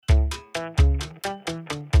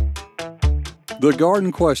The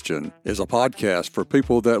Garden Question is a podcast for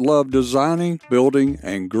people that love designing, building,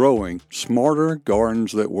 and growing smarter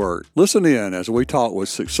gardens that work. Listen in as we talk with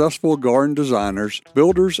successful garden designers,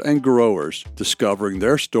 builders, and growers, discovering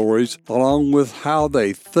their stories along with how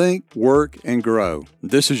they think, work, and grow.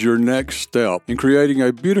 This is your next step in creating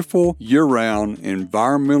a beautiful, year-round,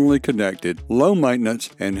 environmentally connected, low-maintenance,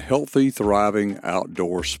 and healthy, thriving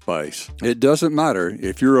outdoor space. It doesn't matter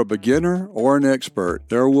if you're a beginner or an expert,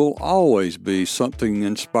 there will always be something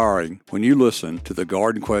inspiring when you listen to the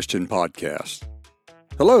Garden Question podcast.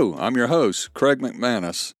 Hello, I'm your host, Craig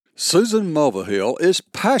McManus. Susan Mulvihill is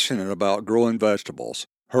passionate about growing vegetables.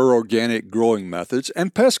 Her organic growing methods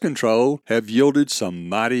and pest control have yielded some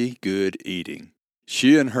mighty good eating.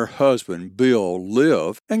 She and her husband, Bill,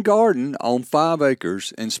 live and garden on 5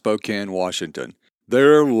 acres in Spokane, Washington.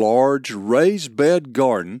 Their large raised bed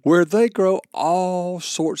garden, where they grow all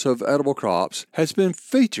sorts of edible crops, has been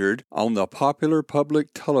featured on the popular public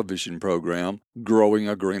television program Growing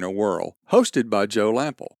a Greener World, hosted by Joe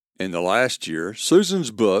Lample. In the last year,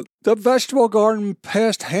 Susan's book, The Vegetable Garden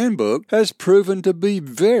Pest Handbook, has proven to be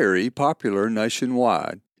very popular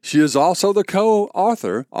nationwide. She is also the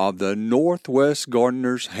co-author of the Northwest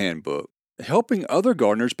Gardener's Handbook. Helping other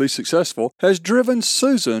gardeners be successful has driven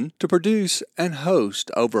Susan to produce and host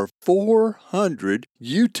over 400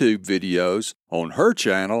 YouTube videos on her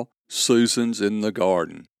channel, Susan's in the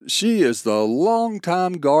Garden. She is the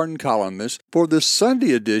longtime garden columnist for the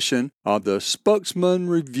Sunday edition of the Spokesman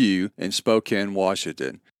Review in Spokane,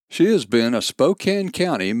 Washington. She has been a Spokane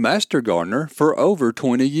County Master Gardener for over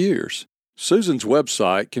 20 years. Susan's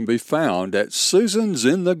website can be found at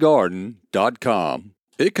susansinthegarden.com.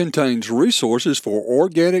 It contains resources for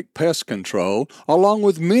organic pest control, along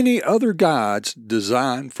with many other guides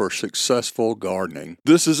designed for successful gardening.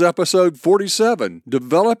 This is episode 47,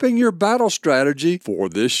 Developing Your Battle Strategy for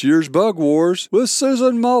This Year's Bug Wars with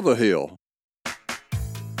Susan Mulvihill.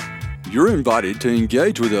 You're invited to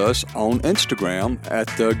engage with us on Instagram at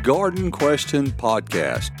the Garden Question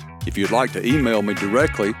Podcast. If you'd like to email me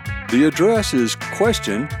directly, the address is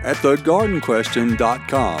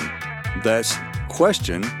question@thegardenquestion.com. That's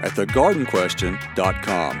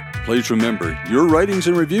question@thegardenquestion.com. Please remember, your ratings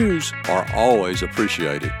and reviews are always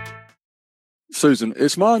appreciated. Susan,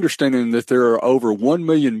 it's my understanding that there are over 1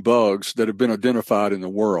 million bugs that have been identified in the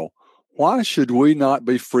world. Why should we not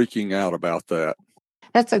be freaking out about that?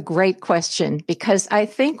 That's a great question, because I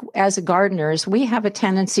think as gardeners, we have a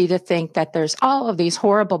tendency to think that there's all of these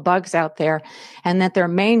horrible bugs out there and that their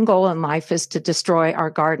main goal in life is to destroy our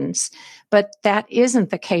gardens. But that isn't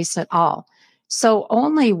the case at all. So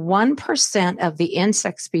only 1% of the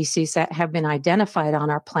insect species that have been identified on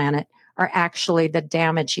our planet are actually the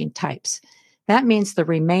damaging types. That means the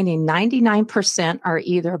remaining 99% are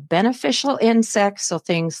either beneficial insects, so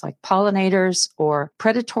things like pollinators or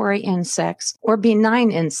predatory insects, or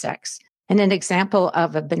benign insects. And an example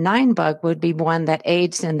of a benign bug would be one that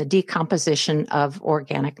aids in the decomposition of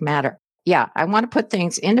organic matter. Yeah, I want to put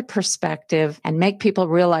things into perspective and make people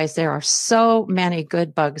realize there are so many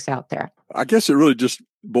good bugs out there. I guess it really just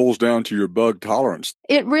boils down to your bug tolerance.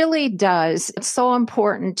 It really does. It's so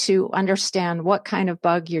important to understand what kind of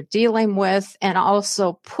bug you're dealing with and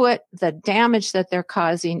also put the damage that they're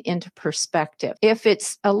causing into perspective. If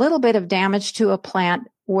it's a little bit of damage to a plant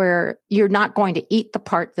where you're not going to eat the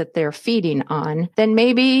part that they're feeding on, then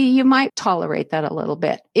maybe you might tolerate that a little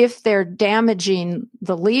bit. If they're damaging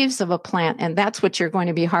the leaves of a plant and that's what you're going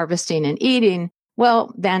to be harvesting and eating,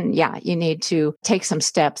 well, then, yeah, you need to take some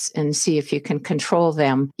steps and see if you can control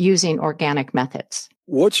them using organic methods.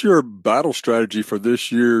 What's your battle strategy for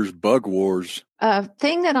this year's bug wars? A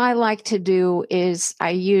thing that I like to do is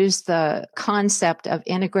I use the concept of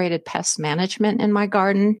integrated pest management in my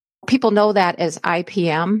garden. People know that as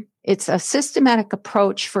IPM. It's a systematic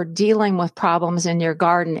approach for dealing with problems in your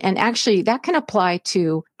garden. And actually, that can apply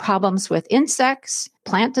to problems with insects,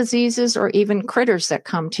 plant diseases, or even critters that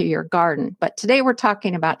come to your garden. But today we're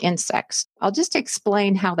talking about insects. I'll just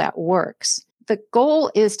explain how that works. The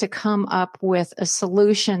goal is to come up with a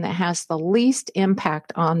solution that has the least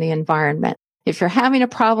impact on the environment. If you're having a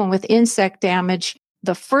problem with insect damage,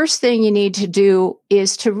 the first thing you need to do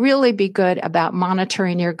is to really be good about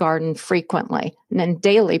monitoring your garden frequently, and then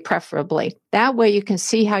daily preferably. That way you can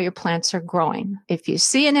see how your plants are growing. If you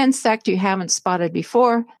see an insect you haven't spotted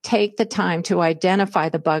before, take the time to identify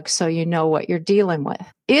the bug so you know what you're dealing with.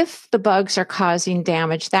 If the bugs are causing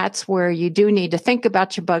damage, that's where you do need to think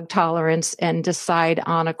about your bug tolerance and decide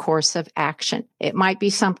on a course of action. It might be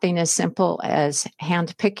something as simple as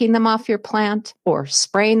hand picking them off your plant or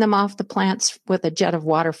spraying them off the plants with a jet of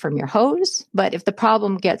water from your hose. But if the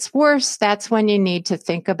problem gets worse, that's when you need to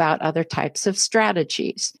think about other types of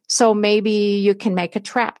strategies. So maybe you can make a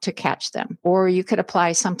trap to catch them, or you could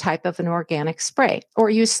apply some type of an organic spray, or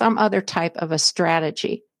use some other type of a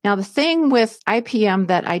strategy. Now, the thing with IPM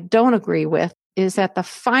that I don't agree with is that the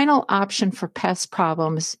final option for pest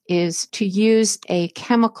problems is to use a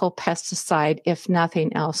chemical pesticide if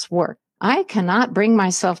nothing else works. I cannot bring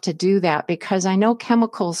myself to do that because I know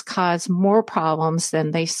chemicals cause more problems than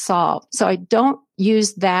they solve. So I don't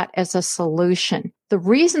use that as a solution. The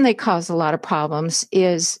reason they cause a lot of problems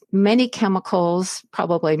is many chemicals,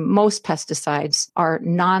 probably most pesticides, are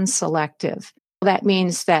non-selective. That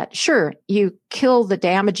means that, sure, you kill the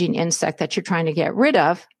damaging insect that you're trying to get rid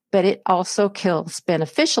of, but it also kills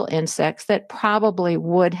beneficial insects that probably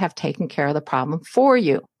would have taken care of the problem for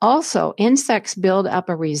you. Also, insects build up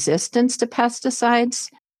a resistance to pesticides.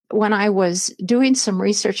 When I was doing some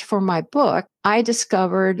research for my book, I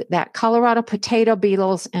discovered that Colorado potato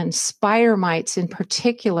beetles and spider mites in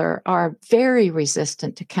particular are very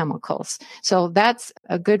resistant to chemicals. So that's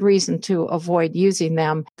a good reason to avoid using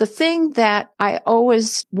them. The thing that I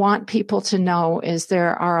always want people to know is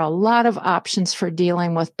there are a lot of options for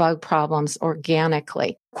dealing with bug problems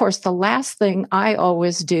organically. Of course, the last thing I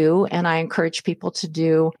always do, and I encourage people to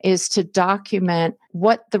do, is to document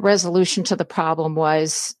what the resolution to the problem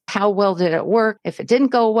was. How well did it work? If it didn't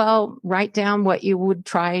go well, write down what you would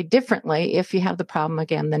try differently if you have the problem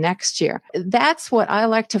again the next year. That's what I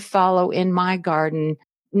like to follow in my garden.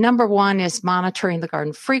 Number one is monitoring the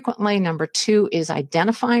garden frequently. Number two is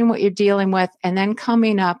identifying what you're dealing with and then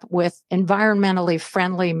coming up with environmentally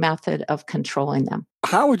friendly method of controlling them.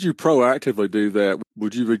 How would you proactively do that?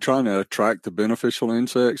 Would you be trying to attract the beneficial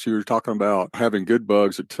insects? You were talking about having good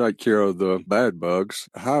bugs that take care of the bad bugs.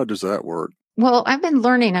 How does that work? Well, I've been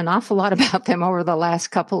learning an awful lot about them over the last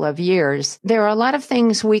couple of years. There are a lot of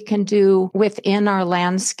things we can do within our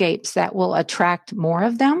landscapes that will attract more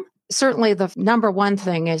of them. Certainly, the number one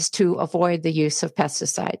thing is to avoid the use of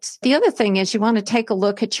pesticides. The other thing is you want to take a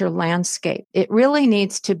look at your landscape. It really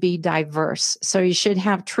needs to be diverse. So you should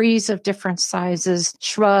have trees of different sizes,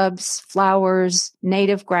 shrubs, flowers,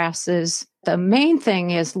 native grasses. The main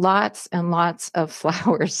thing is lots and lots of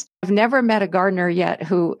flowers. I've never met a gardener yet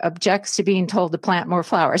who objects to being told to plant more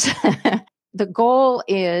flowers. The goal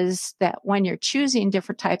is that when you're choosing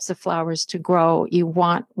different types of flowers to grow, you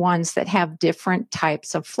want ones that have different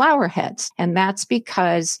types of flower heads. And that's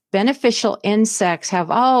because beneficial insects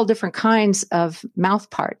have all different kinds of mouth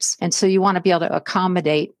parts. And so you want to be able to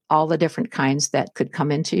accommodate all the different kinds that could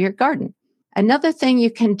come into your garden. Another thing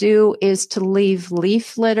you can do is to leave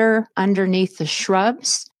leaf litter underneath the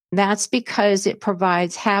shrubs. That's because it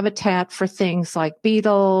provides habitat for things like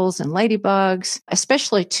beetles and ladybugs,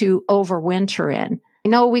 especially to overwinter in. I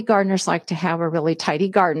know we gardeners like to have a really tidy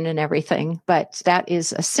garden and everything, but that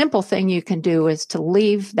is a simple thing you can do is to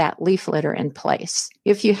leave that leaf litter in place.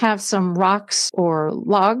 If you have some rocks or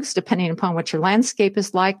logs, depending upon what your landscape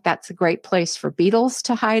is like, that's a great place for beetles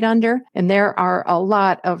to hide under. And there are a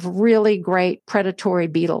lot of really great predatory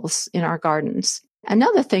beetles in our gardens.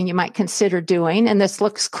 Another thing you might consider doing, and this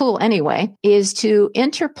looks cool anyway, is to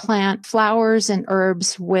interplant flowers and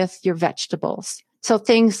herbs with your vegetables. So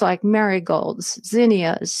things like marigolds,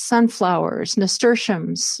 zinnias, sunflowers,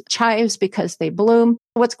 nasturtiums, chives because they bloom.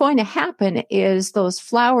 What's going to happen is those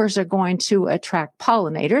flowers are going to attract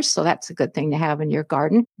pollinators, so that's a good thing to have in your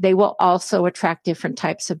garden. They will also attract different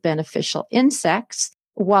types of beneficial insects.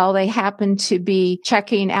 While they happen to be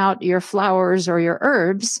checking out your flowers or your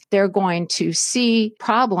herbs, they're going to see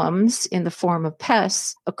problems in the form of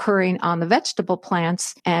pests occurring on the vegetable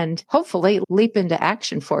plants and hopefully leap into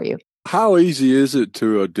action for you. How easy is it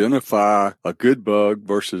to identify a good bug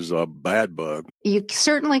versus a bad bug? You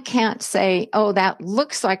certainly can't say, oh, that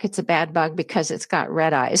looks like it's a bad bug because it's got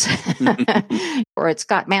red eyes or it's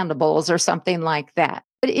got mandibles or something like that.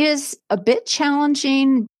 It is a bit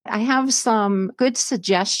challenging. I have some good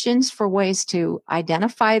suggestions for ways to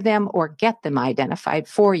identify them or get them identified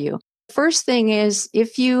for you. First thing is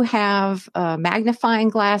if you have a magnifying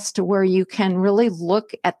glass to where you can really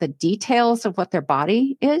look at the details of what their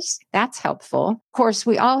body is, that's helpful. Of course,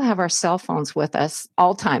 we all have our cell phones with us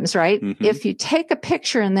all times, right? Mm-hmm. If you take a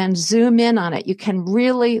picture and then zoom in on it, you can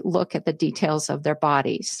really look at the details of their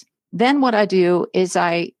bodies. Then what I do is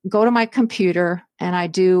I go to my computer and I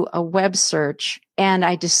do a web search and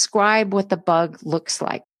I describe what the bug looks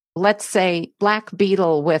like. Let's say black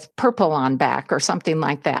beetle with purple on back or something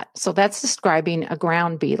like that. So that's describing a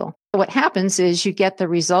ground beetle. What happens is you get the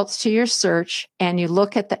results to your search and you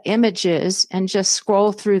look at the images and just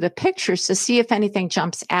scroll through the pictures to see if anything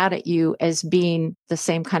jumps out at you as being the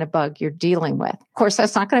same kind of bug you're dealing with. Of course,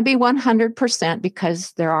 that's not going to be 100%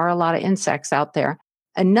 because there are a lot of insects out there.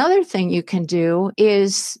 Another thing you can do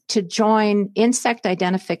is to join insect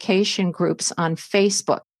identification groups on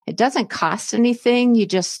Facebook. It doesn't cost anything. You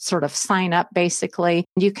just sort of sign up, basically.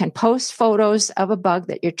 You can post photos of a bug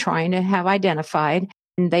that you're trying to have identified.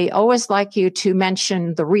 And they always like you to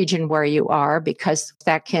mention the region where you are because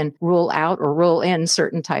that can rule out or rule in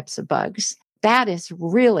certain types of bugs. That is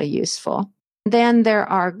really useful. Then there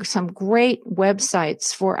are some great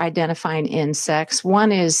websites for identifying insects.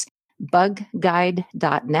 One is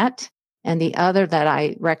bugguide.net, and the other that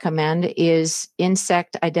I recommend is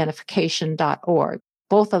insectidentification.org.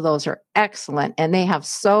 Both of those are excellent, and they have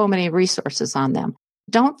so many resources on them.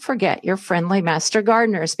 Don't forget your friendly master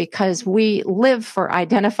gardeners because we live for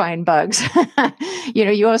identifying bugs.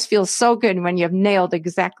 You always feel so good when you've nailed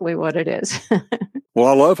exactly what it is. Well,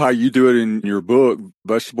 I love how you do it in your book,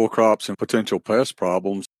 Vegetable Crops and Potential Pest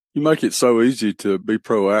Problems. You make it so easy to be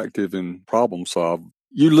proactive and problem solve.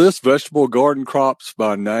 You list vegetable garden crops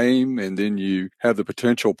by name, and then you have the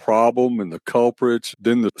potential problem and the culprits,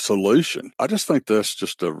 then the solution. I just think that's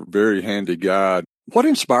just a very handy guide. What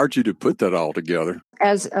inspired you to put that all together?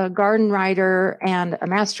 As a garden writer and a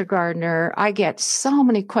master gardener, I get so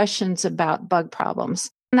many questions about bug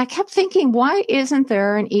problems. And I kept thinking, why isn't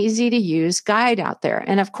there an easy to use guide out there?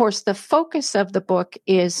 And of course, the focus of the book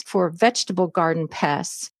is for vegetable garden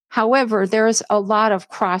pests. However, there's a lot of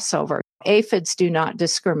crossover. Aphids do not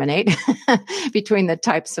discriminate between the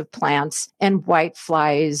types of plants and white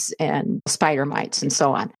flies and spider mites and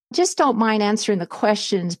so on. Just don't mind answering the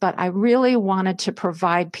questions, but I really wanted to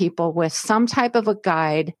provide people with some type of a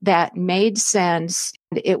guide that made sense.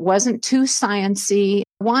 It wasn't too sciencey.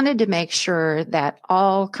 I wanted to make sure that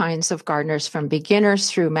all kinds of gardeners, from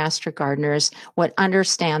beginners through master gardeners, would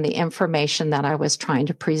understand the information that I was trying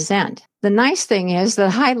to present. The nice thing is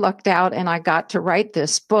that I lucked out and I got to write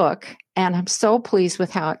this book, and I'm so pleased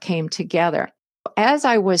with how it came together. As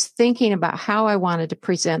I was thinking about how I wanted to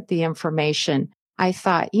present the information, I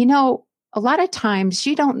thought, a lot of times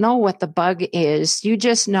you don't know what the bug is. You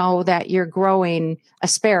just know that you're growing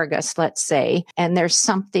asparagus, let's say, and there's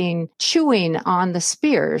something chewing on the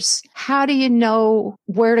spears. How do you know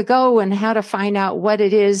where to go and how to find out what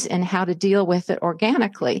it is and how to deal with it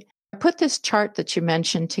organically? I put this chart that you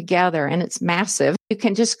mentioned together, and it's massive. You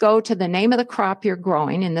can just go to the name of the crop you're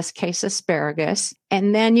growing, in this case, asparagus,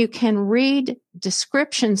 and then you can read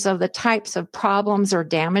descriptions of the types of problems or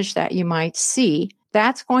damage that you might see.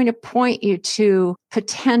 That's going to point you to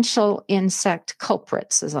potential insect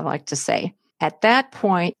culprits, as I like to say. At that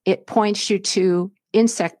point, it points you to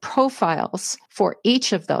insect profiles for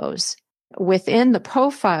each of those. Within the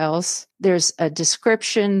profiles, there's a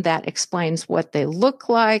description that explains what they look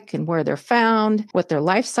like and where they're found, what their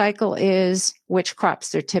life cycle is, which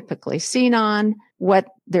crops they're typically seen on, what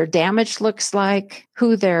their damage looks like,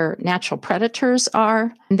 who their natural predators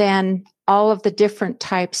are, and then all of the different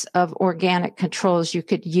types of organic controls you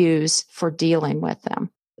could use for dealing with them.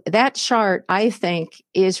 That chart, I think,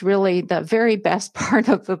 is really the very best part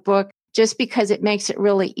of the book, just because it makes it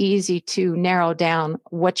really easy to narrow down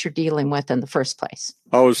what you're dealing with in the first place.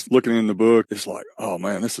 I was looking in the book. It's like, oh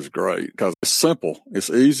man, this is great because it's simple. It's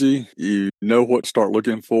easy. You know what to start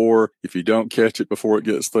looking for. If you don't catch it before it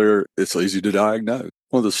gets there, it's easy to diagnose.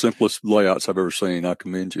 One of the simplest layouts I've ever seen. I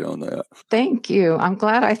commend you on that. Thank you. I'm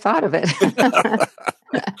glad I thought of it.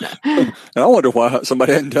 And I wonder why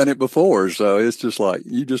somebody hadn't done it before. So it's just like,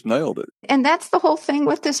 you just nailed it. And that's the whole thing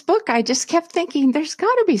with this book. I just kept thinking there's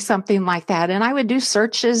got to be something like that. And I would do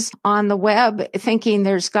searches on the web thinking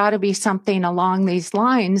there's got to be something along these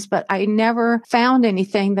lines, but I never found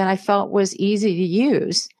anything that I felt was easy to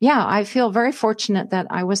use. Yeah, I feel very fortunate that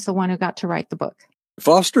I was the one who got to write the book.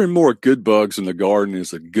 Fostering more good bugs in the garden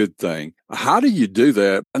is a good thing. How do you do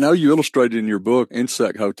that? I know you illustrated in your book,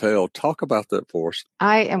 Insect Hotel. Talk about that for us.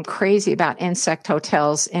 I am crazy about insect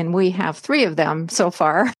hotels, and we have 3 of them so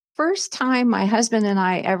far. First time my husband and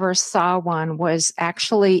I ever saw one was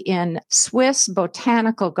actually in Swiss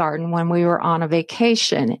Botanical Garden when we were on a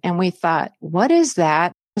vacation. And we thought, what is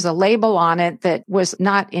that? There's a label on it that was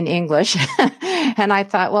not in English. And I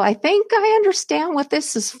thought, well, I think I understand what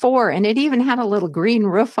this is for. And it even had a little green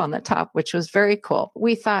roof on the top, which was very cool.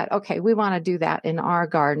 We thought, okay, we want to do that in our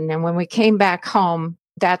garden. And when we came back home,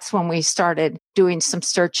 That's when we started doing some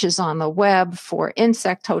searches on the web for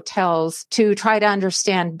insect hotels to try to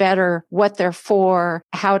understand better what they're for,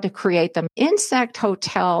 how to create them. Insect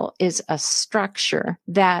hotel is a structure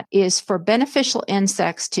that is for beneficial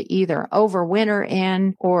insects to either overwinter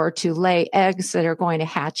in or to lay eggs that are going to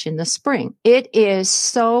hatch in the spring. It is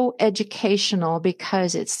so educational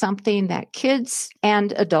because it's something that kids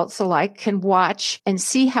and adults alike can watch and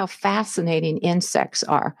see how fascinating insects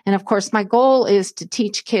are. And of course, my goal is to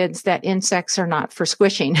teach kids that insects are not for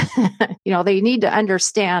squishing. They need to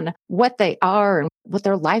understand what they are and what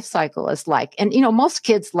their life cycle is like. And, most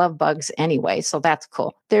kids love bugs anyway, so that's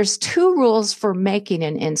cool. There's 2 rules for making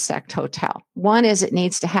an insect hotel. One is it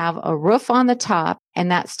needs to have a roof on the top, and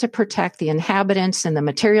that's to protect the inhabitants and the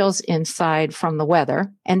materials inside from the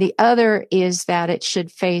weather. And the other is that it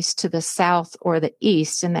should face to the south or the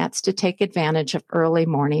east, and that's to take advantage of early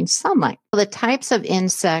morning sunlight. The types of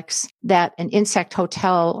insects that an insect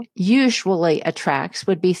hotel usually attracts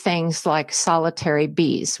would be things like solitary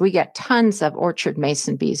bees. We get tons of orchard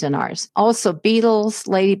mason bees in ours. Also beetles,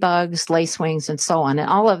 ladybugs, lacewings, and so on. And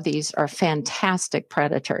all of these are fantastic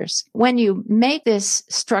predators. When you make this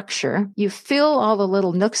structure, you fill all the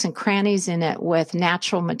little nooks and crannies in it with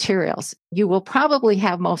natural materials. You will probably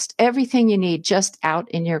have most everything you need just out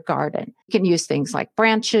in your garden. You can use things like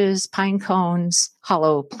branches, pine cones,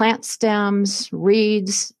 hollow plant stems,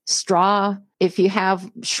 reeds, straw. If you have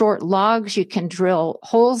short logs, you can drill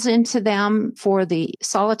holes into them for the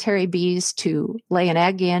solitary bees to lay an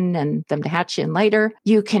egg in and them to hatch in later.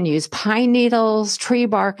 You can use pine needles, tree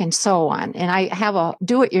bark, and so on. And I have a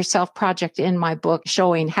do-it-yourself project in my book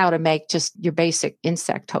showing how to make just your basic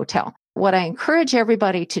insect hotel. What I encourage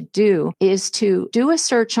everybody to do is to do a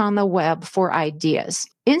search on the web for ideas.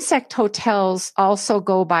 Insect hotels also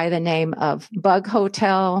go by the name of bug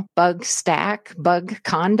hotel, bug stack, bug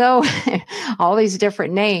condo, all these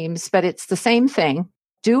different names, but it's the same thing.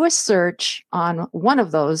 Do a search on one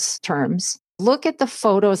of those terms. Look at the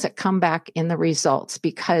photos that come back in the results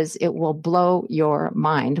because it will blow your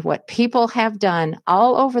mind. What people have done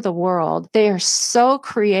all over the world, they are so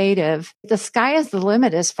creative. The sky is the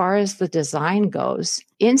limit as far as the design goes.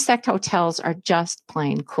 Insect hotels are just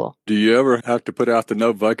plain cool. Do you ever have to put out the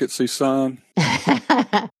no vacancy sign?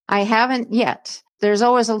 I haven't yet. There's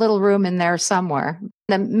always a little room in there somewhere.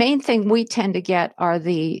 The main thing we tend to get are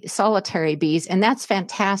the solitary bees, and that's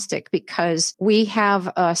fantastic because we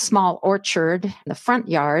have a small orchard in the front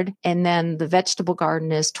yard, and then the vegetable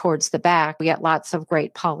garden is towards the back. We get lots of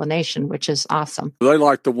great pollination, which is awesome. They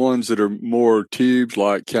like the ones that are more tubes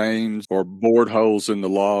like canes or bored holes in the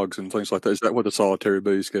logs and things like that. Is that what the solitary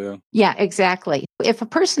bees get? Yeah, exactly. If a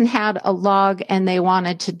person had a log and they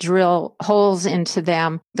wanted to drill holes into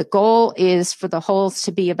them, the goal is for the holes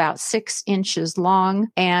to be about 6 inches long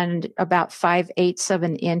and about 5/8 of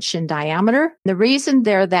an inch in diameter. The reason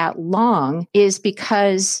they're that long is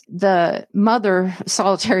because the mother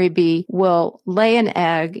solitary bee will lay an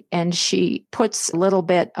egg and she puts a little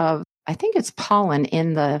bit of, I think it's pollen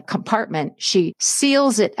in the compartment. She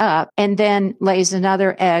seals it up and then lays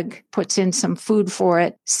another egg, puts in some food for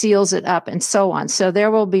it, seals it up, and so on. So there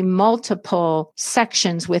will be multiple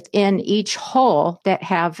sections within each hole that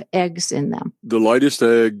have eggs in them. The latest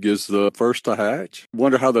egg is the first to hatch.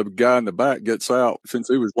 Wonder how the guy in the back gets out since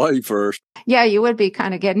he was laid first. Yeah, you would be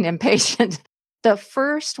kind of getting impatient. The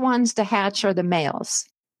first ones to hatch are the males.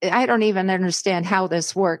 I don't even understand how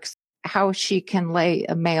this works, how she can lay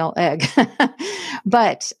a male egg.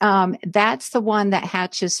 But that's the one that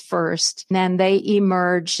hatches first. And then they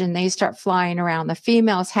emerge and they start flying around. The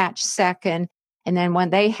females hatch second. And then when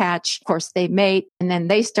they hatch, of course, they mate and then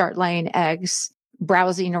they start laying eggs,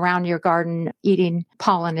 browsing around your garden, eating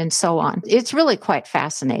pollen and so on. It's really quite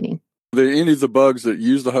fascinating. Are there any of the bugs that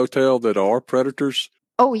use the hotel that are predators?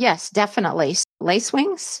 Oh, yes, definitely.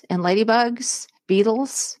 Lacewings and ladybugs,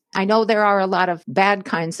 beetles. I know there are a lot of bad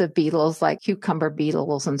kinds of beetles like cucumber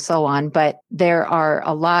beetles and so on, but there are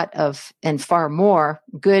a lot of and far more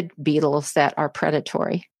good beetles that are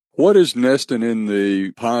predatory. What is nesting in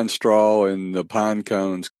the pine straw and the pine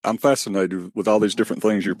cones? I'm fascinated with all these different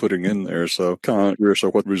things you're putting in there, so kind of curious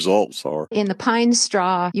what results are. In the pine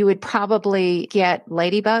straw, you would probably get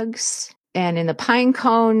ladybugs. And in the pine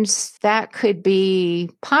cones, that could be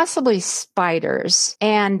possibly spiders.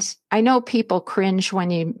 And I know people cringe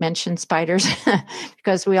when you mention spiders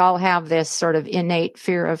because we all have this sort of innate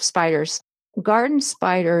fear of spiders. Garden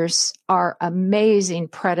spiders are amazing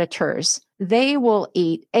predators. They will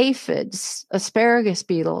eat aphids, asparagus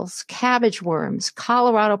beetles, cabbage worms,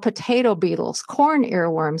 Colorado potato beetles, corn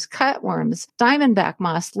earworms, cutworms, diamondback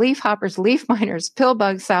moths, leafhoppers, leaf miners, pill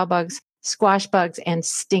bugs, sow bugs, squash bugs, and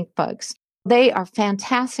stink bugs. They are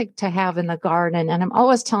fantastic to have in the garden. And I'm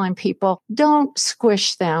always telling people, don't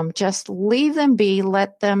squish them. Just leave them be.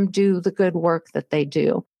 Let them do the good work that they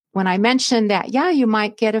do. When I mentioned that, yeah, you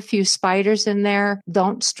might get a few spiders in there.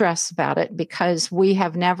 Don't stress about it because we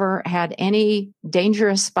have never had any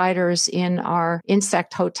dangerous spiders in our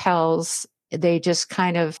insect hotels. They just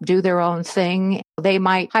kind of do their own thing. They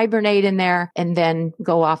might hibernate in there and then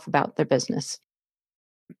go off about their business.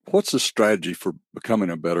 What's the strategy for becoming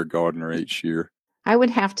a better gardener each year? I would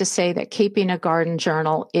have to say that keeping a garden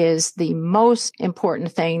journal is the most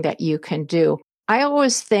important thing that you can do. I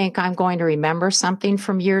always think I'm going to remember something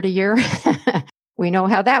from year to year. We know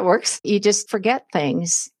how that works. You just forget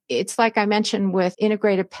things. It's like I mentioned with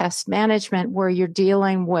integrated pest management, where you're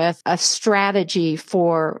dealing with a strategy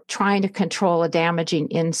for trying to control a damaging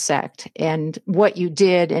insect and what you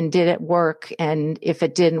did and did it work. And if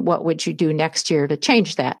it didn't, what would you do next year to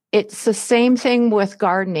change that? It's the same thing with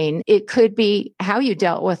gardening. It could be how you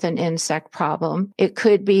dealt with an insect problem. It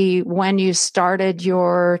could be when you started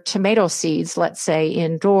your tomato seeds, let's say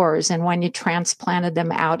indoors, and when you transplanted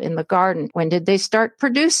them out in the garden. When did they start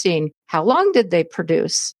producing? How long did they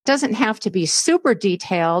produce? It doesn't have to be super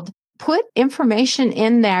detailed. Put information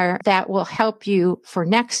in there that will help you for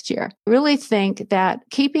next year. I really think that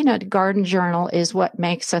keeping a garden journal is what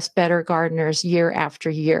makes us better gardeners year after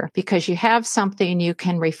year because you have something you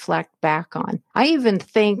can reflect back on. I even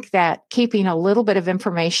think that keeping a little bit of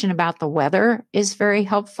information about the weather is very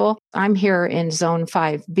helpful. I'm here in Zone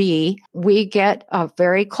 5B. We get a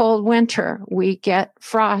very cold winter. We get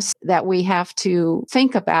frost that we have to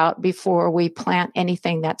think about before we plant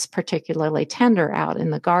anything that's particularly tender out in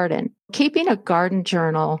the garden. Keeping a garden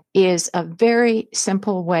journal is a very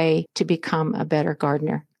simple way to become a better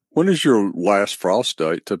gardener. When is your last frost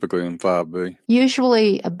date typically in 5B?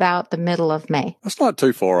 Usually about the middle of May. That's not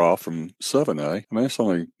too far off from 7A. I mean, it's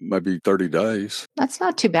only maybe 30 days. That's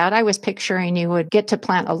not too bad. I was picturing you would get to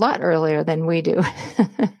plant a lot earlier than we do.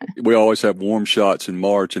 We always have warm shots in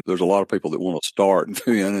March, and there's a lot of people that want to start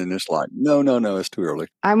then, and it's like, no, it's too early.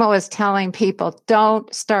 I'm always telling people,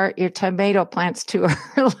 don't start your tomato plants too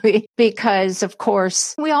early because, of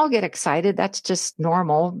course, we all get excited. That's just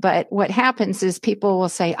normal. But what happens is people will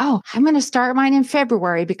say, oh, I'm going to start mine in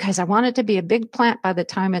February because I want it to be a big plant by the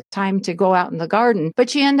time it's time to go out in the garden.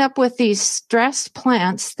 But you end up with these stressed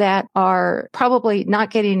plants that are probably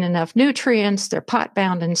not getting enough nutrients, they're pot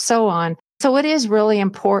bound and so on. So it is really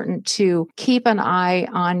important to keep an eye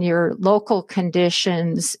on your local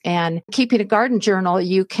conditions and keeping a garden journal.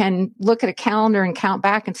 You can look at a calendar and count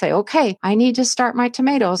back and say, okay, I need to start my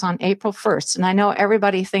tomatoes on April 1st. And I know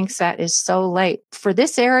everybody thinks that is so late. For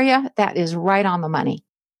this area, that is right on the money.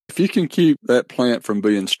 If you can keep that plant from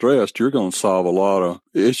being stressed, you're going to solve a lot of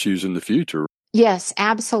issues in the future. Yes,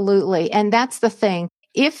 absolutely. And that's the thing.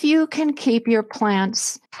 If you can keep your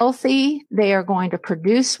plants healthy, they are going to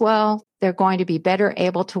produce well. They're going to be better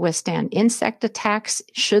able to withstand insect attacks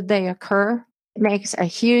should they occur. It makes a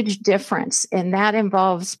huge difference. And that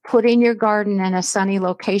involves putting your garden in a sunny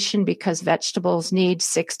location because vegetables need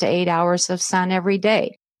 6 to 8 hours of sun every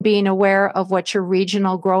day. Being aware of what your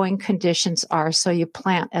regional growing conditions are so you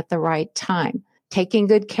plant at the right time. Taking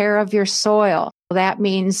good care of your soil. That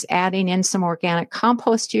means adding in some organic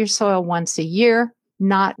compost to your soil once a year,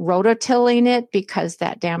 not rototilling it because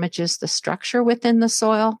that damages the structure within the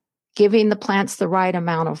soil. Giving the plants the right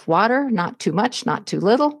amount of water, not too much, not too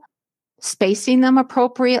little. Spacing them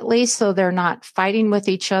appropriately so they're not fighting with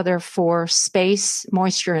each other for space,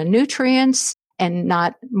 moisture, and nutrients, and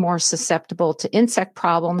not more susceptible to insect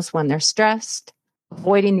problems when they're stressed.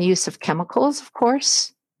 Avoiding the use of chemicals, of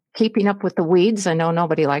course. Keeping up with the weeds. I know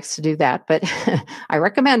nobody likes to do that, but I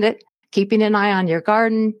recommend it. Keeping an eye on your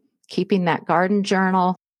garden, keeping that garden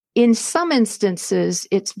journal. In some instances,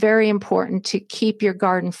 it's very important to keep your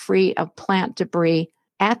garden free of plant debris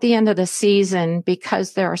at the end of the season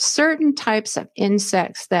because there are certain types of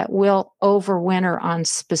insects that will overwinter on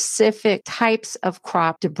specific types of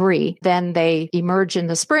crop debris. Then they emerge in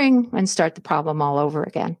the spring and start the problem all over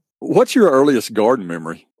again. What's your earliest garden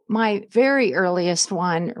memory? My very earliest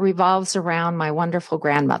one revolves around my wonderful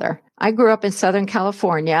grandmother. I grew up in Southern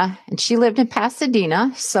California and she lived in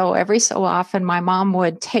Pasadena. So every so often my mom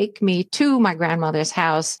would take me to my grandmother's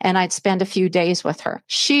house and I'd spend a few days with her.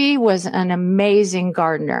 She was an amazing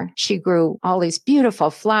gardener. She grew all these beautiful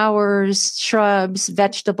flowers, shrubs,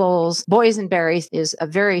 vegetables. Boysenberries is a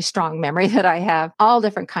very strong memory that I have, all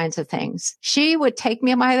different kinds of things. She would take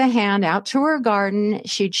me by the hand out to her garden.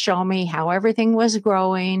 She'd show me how everything was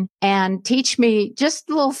growing and teach me just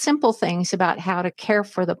little simple things about how to care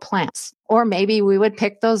for the plant. plants. Or maybe we would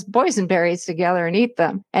pick those boysenberries together and eat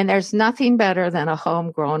them. And there's nothing better than a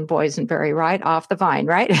homegrown boysenberry right off the vine,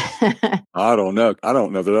 right? I don't know. I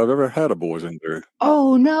don't know that I've ever had a boysenberry.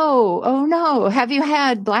 Oh no. Oh no. Have you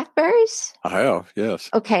had blackberries? I have, yes.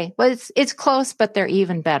 Okay. Well, it's close, but they're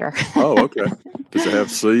even better. Oh, okay. Does it have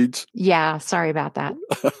seeds? Yeah. Sorry about that.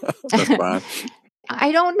 That's fine.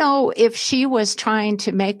 I don't know if she was trying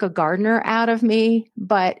to make a gardener out of me,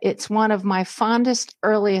 but it's one of my fondest,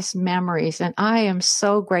 earliest memories. And I am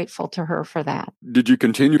so grateful to her for that. Did you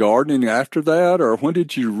continue gardening after that, or when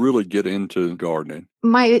did you really get into gardening?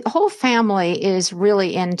 My whole family is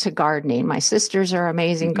really into gardening. My sisters are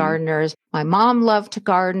amazing gardeners. My mom loved to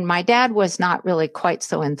garden. My dad was not really quite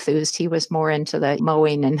so enthused. He was more into the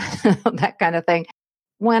mowing and that kind of thing.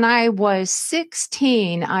 When I was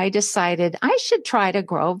 16, I decided I should try to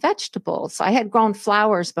grow vegetables. I had grown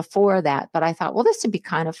flowers before that, but I thought, well, this would be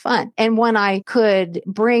kind of fun. And when I could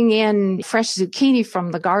bring in fresh zucchini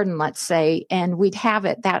from the garden, let's say, and we'd have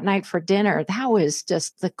it that night for dinner, that was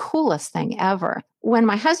just the coolest thing ever. When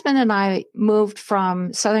my husband and I moved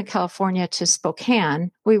from Southern California to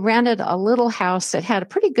Spokane, we rented a little house that had a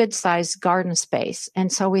pretty good sized garden space.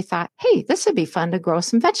 And so we thought, hey, this would be fun to grow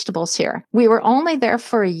some vegetables here. We were only there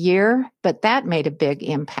for a year, but that made a big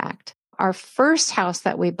impact. Our first house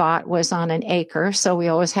that we bought was on an acre, so we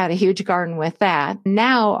always had a huge garden with that.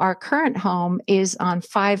 Now our current home is on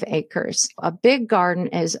 5 acres. A big garden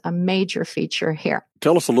is a major feature here.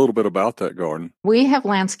 Tell us a little bit about that garden. We have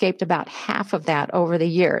landscaped about half of that over the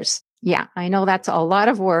years. Yeah, I know that's a lot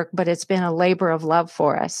of work, but it's been a labor of love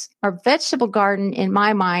for us. Our vegetable garden, in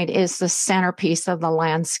my mind, is the centerpiece of the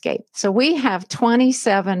landscape. So we have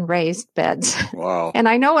 27 raised beds. Wow. And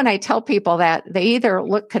I know when I tell people that, they either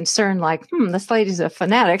look concerned like, this lady's a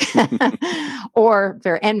fanatic, or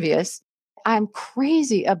they're envious. I'm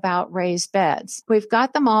crazy about raised beds. We've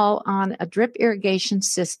got them all on a drip irrigation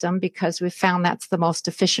system because we found that's the most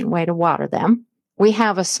efficient way to water them. We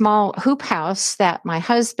have a small hoop house that my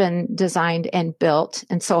husband designed and built.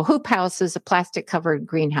 And so a hoop house is a plastic covered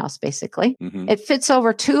greenhouse, basically. It fits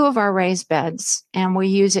over 2 of our raised beds and we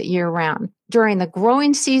use it year round. During the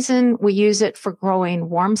growing season, we use it for growing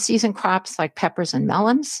warm season crops like peppers and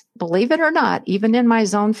melons. Believe it or not, even in my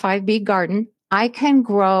Zone 5B garden, I can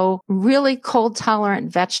grow really cold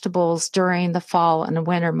tolerant vegetables during the fall and the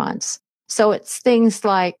winter months. So it's things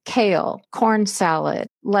like kale, corn salad,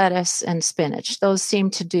 lettuce, and spinach. Those seem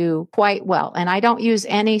to do quite well. And I don't use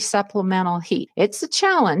any supplemental heat. It's a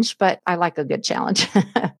challenge, but I like a good challenge.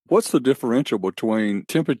 What's the differential between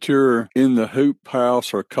temperature in the hoop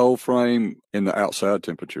house or cold frame and the outside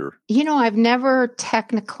temperature? You know, I've never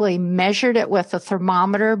technically measured it with a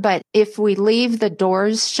thermometer, but if we leave the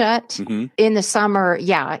doors shut in the summer,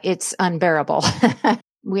 yeah, it's unbearable.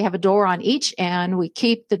 We have a door on each end. We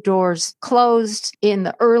keep the doors closed in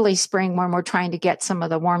the early spring when we're trying to get some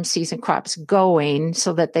of the warm season crops going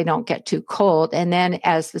so that they don't get too cold. And then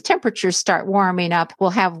as the temperatures start warming up,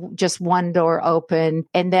 we'll have just one door open.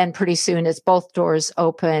 And then pretty soon it's both doors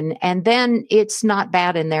open. And then it's not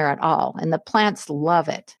bad in there at all. And the plants love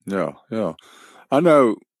it. Yeah, yeah. I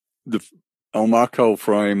know on my cold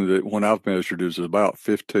frame that when I've measured is about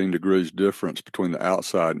 15 degrees difference between the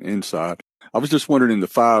outside and inside. I was just wondering in the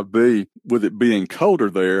 5B, with it being colder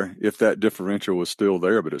there, if that differential was still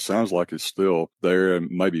there, but it sounds like it's still there and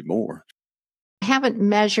maybe more. I haven't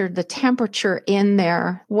measured the temperature in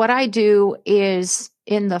there. What I do is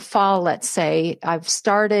in the fall, let's say, I've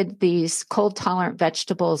started these cold tolerant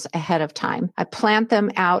vegetables ahead of time. I plant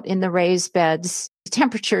them out in the raised beds. The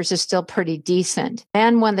temperatures are still pretty decent.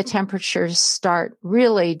 Then when the temperatures start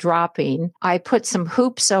really dropping, I put some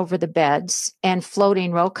hoops over the beds and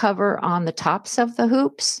floating row cover on the tops of the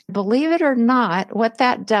hoops. Believe it or not, what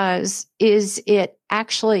that does is it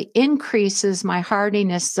actually increases my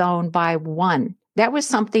hardiness zone by 1. That was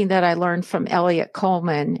something that I learned from Elliot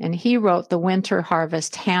Coleman, and he wrote the Winter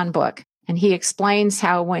Harvest Handbook. And he explains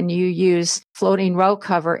how when you use floating row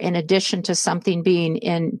cover, in addition to something being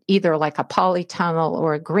in either like a polytunnel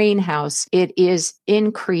or a greenhouse, it is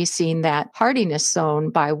increasing that hardiness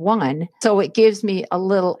zone by 1. So it gives me a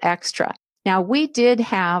little extra. Now, we did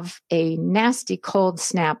have a nasty cold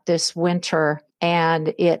snap this winter,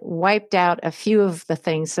 and it wiped out a few of the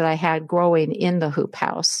things that I had growing in the hoop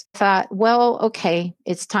house. I thought, well, okay,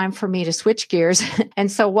 it's time for me to switch gears.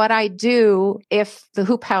 And so what I do if the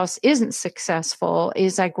hoop house isn't successful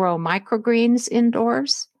is I grow microgreens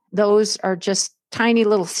indoors. Those are just tiny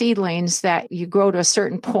little seedlings that you grow to a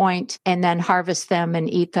certain point and then harvest them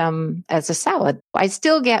and eat them as a salad. I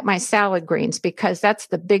still get my salad greens because that's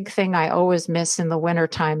the big thing I always miss in the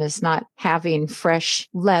wintertime is not having fresh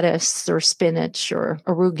lettuce or spinach or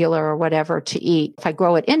arugula or whatever to eat. If I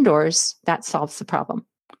grow it indoors, that solves the problem.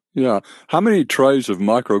 Yeah. How many trays of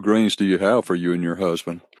microgreens do you have for you and your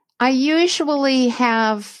husband? I usually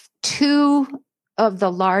have 2 of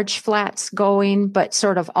the large flats going, but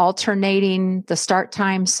sort of alternating the start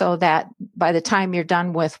time so that by the time you're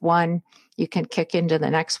done with one, you can kick into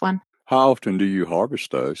the next one. How often do you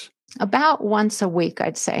harvest those? About once a week,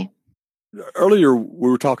 I'd say. Earlier, we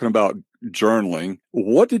were talking about journaling.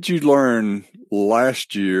 What did you learn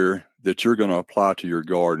last year that you're going to apply to your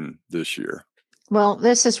garden this year? Well,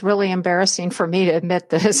 this is really embarrassing for me to admit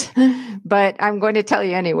this, but I'm going to tell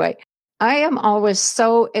you anyway. I am always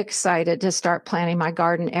so excited to start planting my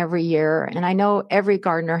garden every year. And I know every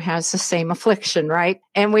gardener has the same affliction, right?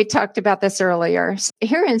 And we talked about this earlier.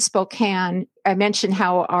 Here in Spokane, I mentioned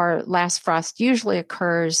how our last frost usually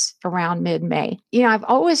occurs around mid-May. I've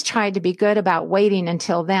always tried to be good about waiting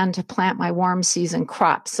until then to plant my warm season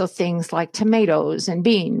crops. So things like tomatoes and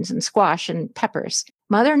beans and squash and peppers.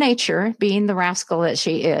 Mother Nature, being the rascal that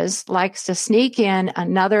she is, likes to sneak in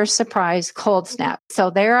another surprise cold snap. So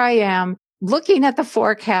there I am, looking at the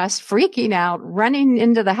forecast, freaking out, running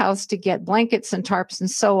into the house to get blankets and tarps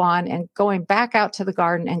and so on, and going back out to the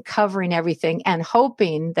garden and covering everything and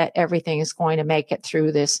hoping that everything is going to make it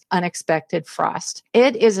through this unexpected frost.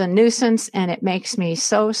 It is a nuisance and it makes me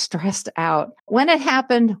so stressed out. When it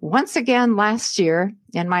happened once again last year,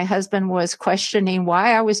 and my husband was questioning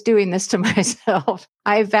why I was doing this to myself,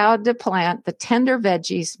 I vowed to plant the tender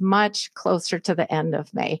veggies much closer to the end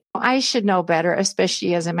of May. I should know better,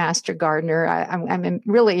 especially as a master gardener. I'm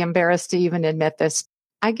really embarrassed to even admit this.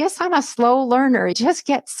 I guess I'm a slow learner. It just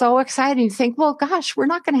gets so exciting to think, well, gosh, we're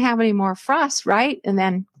not going to have any more frost, right? And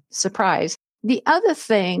then surprise. The other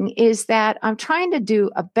thing is that I'm trying to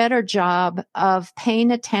do a better job of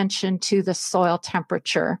paying attention to the soil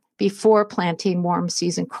temperature before planting warm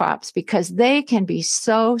season crops because they can be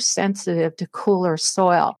so sensitive to cooler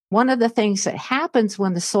soil. One of the things that happens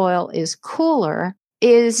when the soil is cooler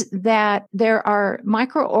is that there are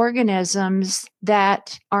microorganisms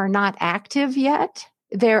that are not active yet.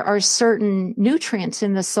 There are certain nutrients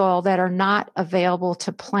in the soil that are not available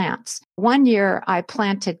to plants. One year I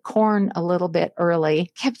planted corn a little bit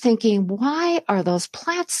early, kept thinking, why are those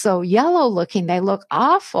plants so yellow looking? They look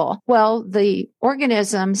awful. Well, the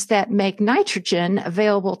organisms that make nitrogen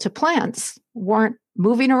available to plants weren't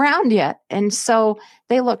moving around yet. And so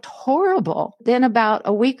they looked horrible. Then about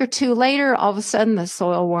a week or 2 later, all of a sudden the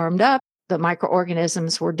soil warmed up, the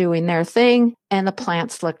microorganisms were doing their thing, and the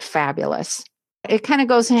plants looked fabulous. It kind of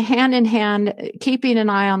goes hand in hand, keeping an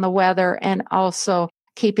eye on the weather and also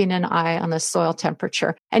keeping an eye on the soil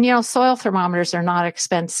temperature. And, soil thermometers are not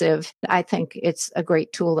expensive. I think it's a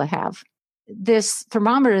great tool to have. This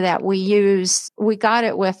thermometer that we use, we got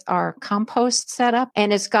it with our compost setup,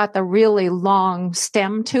 and it's got the really long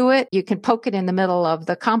stem to it. You can poke it in the middle of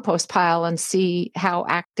the compost pile and see how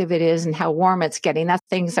active it is and how warm it's getting. That's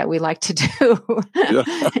things that we like to do. Yeah.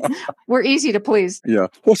 We're easy to please. Yeah.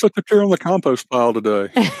 What's the temperature on the compost pile today?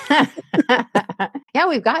 Yeah,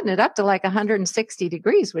 we've gotten it up to like 160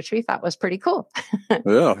 degrees, which we thought was pretty cool.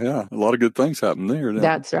 Yeah. A lot of good things happen there.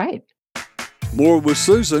 That's right. More with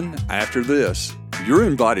Susan after this. You're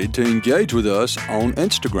invited to engage with us on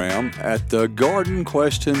Instagram at the Garden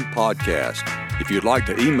Question Podcast. If you'd like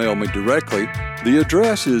to email me directly, the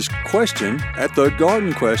address is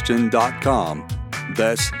question@thegardenquestion.com.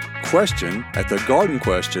 That's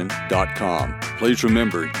question@thegardenquestion.com. Please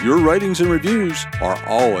remember, your ratings and reviews are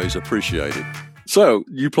always appreciated. So,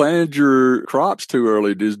 you planted your crops too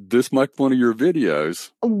early. Did this make one of your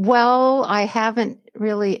videos? Well, I haven't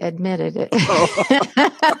really admitted it.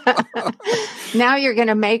 Now you're going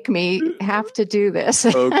to make me have to do this.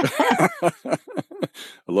 Okay. I'd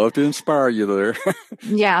love to inspire you there.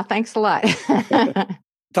 Yeah, thanks a lot.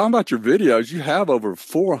 Talking about your videos, you have over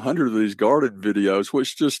 400 of these garden videos,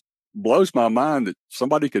 which just blows my mind that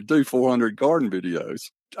somebody could do 400 garden videos.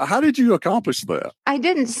 How did you accomplish that? I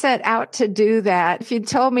didn't set out to do that. If you'd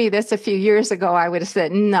told me this a few years ago, I would have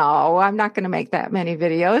said, no, I'm not going to make that many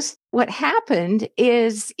videos. What happened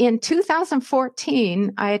is in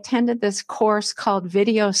 2014, I attended this course called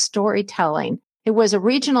Video Storytelling. It was a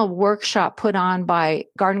regional workshop put on by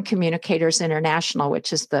Garden Communicators International,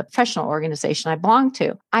 which is the professional organization I belong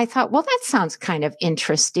to. I thought, well, that sounds kind of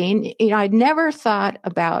interesting. I'd never thought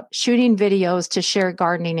about shooting videos to share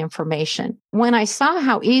gardening information. When I saw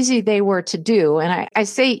how easy they were to do, and I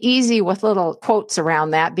say easy with little quotes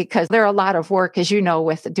around that because they're a lot of work, as you know,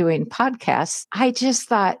 with doing podcasts, I just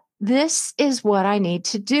thought, this is what I need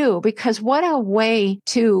to do, because what a way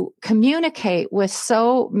to communicate with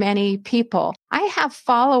so many people. I have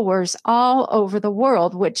followers all over the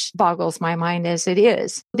world, which boggles my mind as it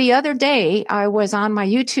is. The other day, I was on my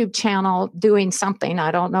YouTube channel doing something,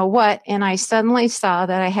 I don't know what, and I suddenly saw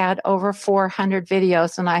that I had over 400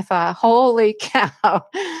 videos, and I thought, holy cow.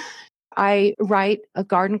 I write a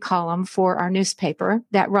garden column for our newspaper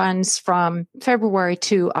that runs from February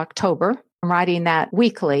to October. I'm writing that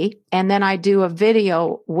weekly, and then I do a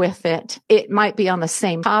video with it. It might be on the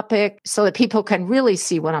same topic so that people can really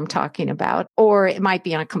see what I'm talking about, or it might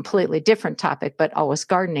be on a completely different topic, but always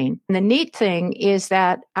gardening. And the neat thing is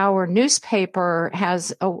that our newspaper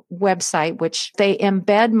has a website which they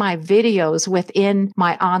embed my videos within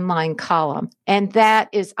my online column. And that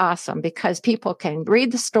is awesome because people can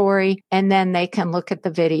read the story and then they can look at the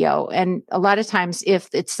video. And a lot of times, if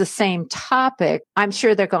it's the same topic, I'm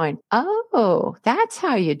sure they're going, oh, that's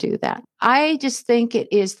how you do that. I just think it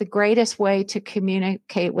is the greatest way to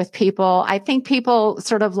communicate with people. I think people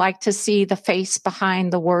sort of like to see the face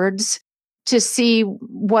behind the words, to see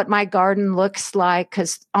what my garden looks like,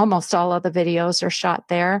 because almost all of the videos are shot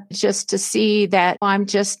there, just to see that I'm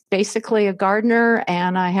just basically a gardener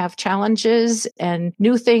and I have challenges and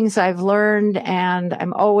new things I've learned, and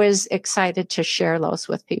I'm always excited to share those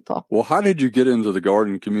with people. Well, how did you get into the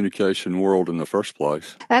garden communication world in the first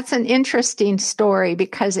place? That's an interesting story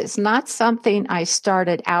because it's not something I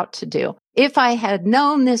started out to do. If I had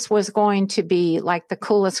known this was going to be like the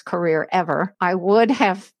coolest career ever, I would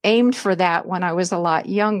have aimed for that when I was a lot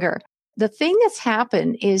younger. The thing that's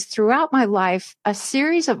happened is throughout my life, a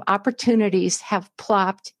series of opportunities have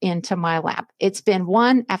plopped into my lap. It's been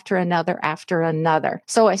one after another after another.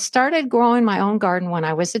 So I started growing my own garden when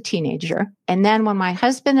I was a teenager. And then when my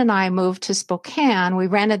husband and I moved to Spokane, we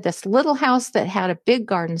rented this little house that had a big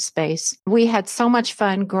garden space. We had so much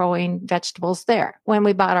fun growing vegetables there. When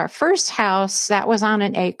we bought our first house, that was on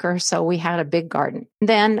an acre, so we had a big garden.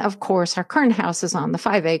 Then, of course, our current house is on the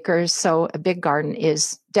 5 acres, so a big garden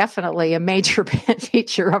is definitely a major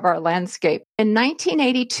feature of our landscape. In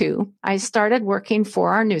 1982, I started working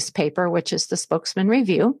for our newspaper, which is the Spokesman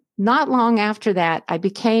Review. Not long after that, I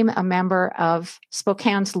became a member of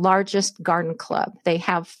Spokane's largest garden club. They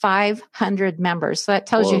have 500 members. So that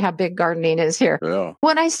tells you how big gardening is here. Yeah.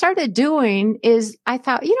 What I started doing is I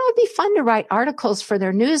thought, it'd be fun to write articles for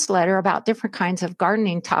their newsletter about different kinds of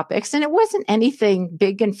gardening topics. And it wasn't anything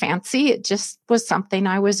big and fancy. It just was something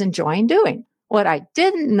I was enjoying doing. What I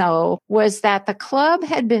didn't know was that the club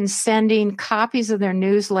had been sending copies of their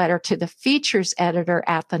newsletter to the features editor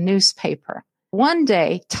at the newspaper. One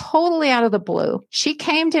day, totally out of the blue, she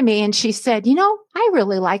came to me and she said, I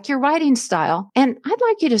really like your writing style, and I'd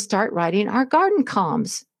like you to start writing our garden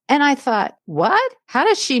columns. And I thought, what? How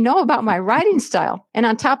does she know about my writing style? And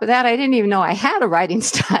on top of that, I didn't even know I had a writing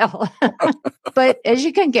style. But as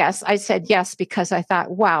you can guess, I said yes, because I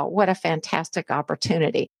thought, wow, what a fantastic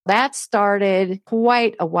opportunity. That started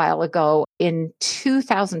quite a while ago in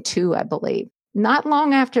 2002, I believe. Not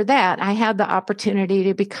long after that, I had the opportunity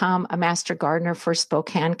to become a master gardener for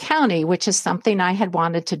Spokane County, which is something I had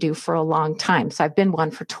wanted to do for a long time. So I've been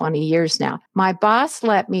one for 20 years now. My boss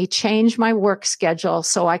let me change my work schedule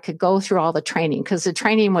so I could go through all the training, because the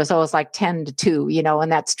training was always like 10 to 2, and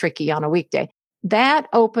that's tricky on a weekday. That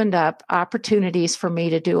opened up opportunities for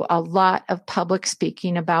me to do a lot of public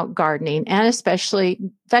speaking about gardening, and especially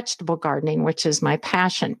vegetable gardening, which is my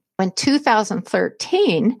passion. In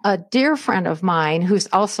 2013, a dear friend of mine, who's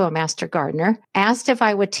also a master gardener, asked if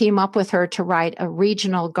I would team up with her to write a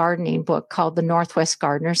regional gardening book called The Northwest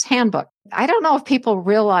Gardener's Handbook. I don't know if people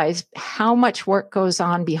realize how much work goes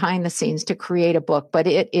on behind the scenes to create a book, but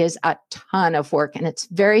it is a ton of work and it's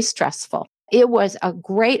very stressful. It was a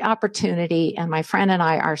great opportunity, and my friend and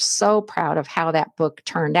I are so proud of how that book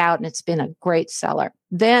turned out, and it's been a great seller.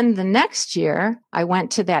 Then the next year, I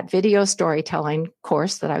went to that video storytelling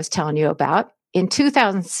course that I was telling you about. In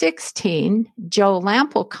 2016, Joe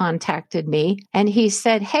Lample contacted me, and he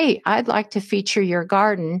said, hey, I'd like to feature your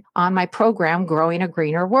garden on my program, Growing a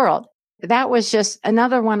Greener World. That was just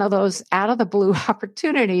another one of those out of the blue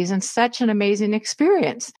opportunities and such an amazing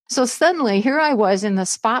experience. So suddenly here I was in the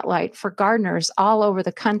spotlight for gardeners all over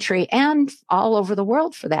the country and all over the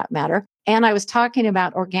world for that matter. And I was talking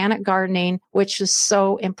about organic gardening, which is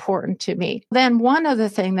so important to me. Then one other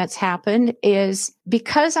thing that's happened is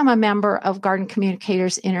because I'm a member of Garden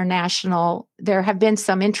Communicators International, there have been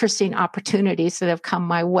some interesting opportunities that have come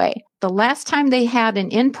my way. The last time they had an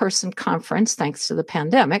in-person conference, thanks to the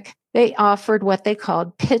pandemic, they offered what they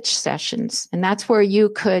called pitch sessions. And that's where you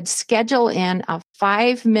could schedule in a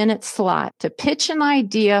 5-minute slot to pitch an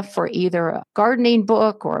idea for either a gardening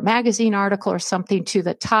book or a magazine article or something to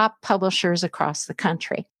the top publishers across the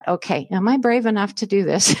country. Okay, am I brave enough to do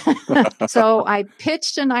this? So I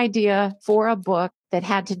pitched an idea for a book that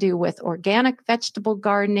had to do with organic vegetable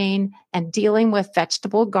gardening and dealing with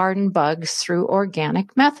vegetable garden bugs through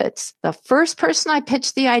organic methods. The first person I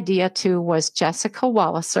pitched the idea to was Jessica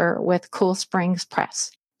Walliser with Cool Springs Press.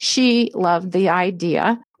 She loved the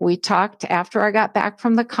idea. We talked after I got back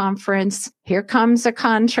from the conference. Here comes a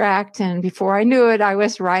contract. And before I knew it, I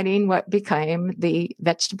was writing what became the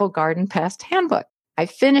Vegetable Garden Pest Handbook. I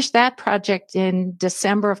finished that project in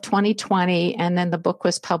December of 2020, and then the book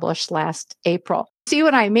was published last April. See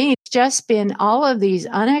what I mean? It's just been all of these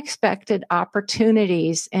unexpected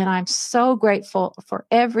opportunities, and I'm so grateful for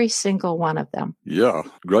every single one of them. Yeah,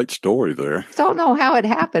 great story there. Don't know how it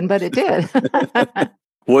happened, but it did.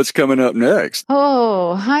 What's coming up next?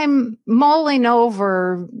 Oh, I'm mulling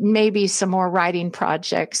over maybe some more writing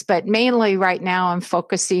projects, but mainly right now I'm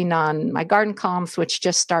focusing on my garden columns, which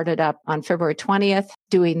just started up on February 20th,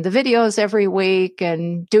 doing the videos every week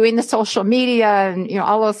and doing the social media and,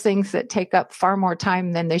 all those things that take up far more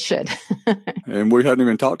time than they should. And we hadn't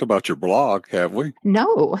even talked about your blog, have we?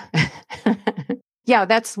 No. Yeah,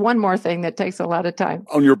 that's one more thing that takes a lot of time.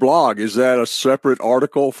 On your blog, is that a separate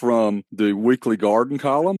article from the weekly garden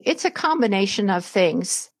column? It's a combination of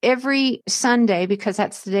things. Every Sunday, because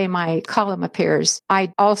that's the day my column appears,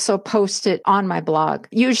 I also post it on my blog,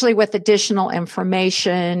 usually with additional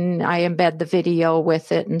information. I embed the video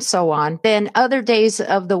with it and so on. Then other days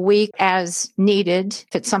of the week as needed,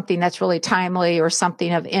 if it's something that's really timely or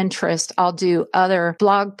something of interest, I'll do other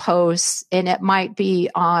blog posts, and it might be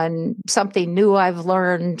on something new I've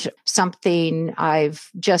learned, something I've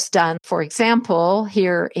just done. For example,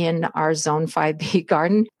 here in our Zone 5B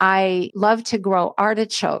garden, I love to grow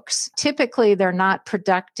artichokes. Typically, they're not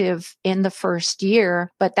productive in the first year,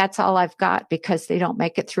 but that's all I've got because they don't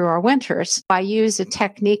make it through our winters. I use a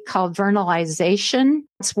technique called vernalization.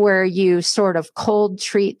 It's where you sort of cold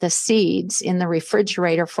treat the seeds in the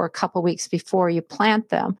refrigerator for a couple weeks before you plant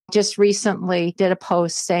them. Just recently did a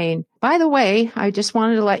post saying, by the way, I just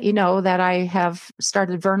wanted to let you know that I have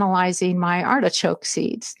started vernalizing my artichoke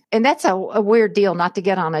seeds. And that's a weird deal, not to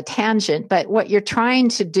get on a tangent, but what you're trying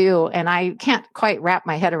to do, and I can't quite wrap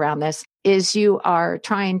my head around this, is you are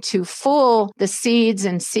trying to fool the seeds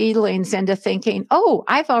and seedlings into thinking, oh,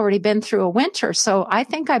 I've already been through a winter, so I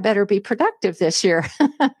think I better be productive this year.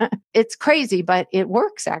 It's crazy, but it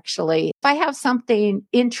works actually. If I have something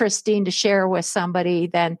interesting to share with somebody,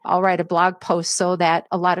 then I'll write a blog post so that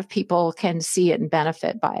a lot of people can see it and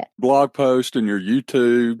benefit by it. Blog post and your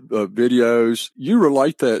YouTube videos, you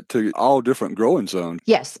relate that to all different growing zones.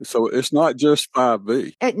 Yes. So it's not just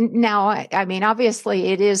 5B. Now, I mean, obviously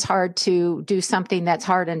it is hard to do something that's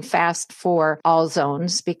hard and fast for all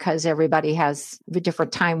zones because everybody has a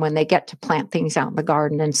different time when they get to plant things out in the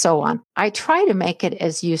garden and so on. I try to make it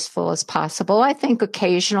as useful as possible. I think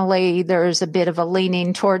occasionally there's a bit of a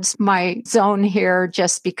leaning towards my zone here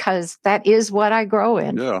just because that is what I grow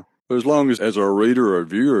in. Yeah. As long as a reader or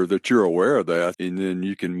viewer that you're aware of that, and then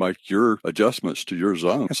you can make your adjustments to your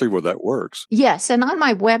zone. I see where that works. Yes. And on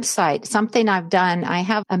my website, something I've done, I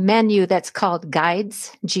have a menu that's called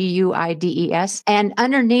Guides, Guides. And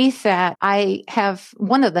underneath that, I have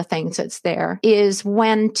one of the things that's there is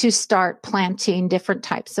when to start planting different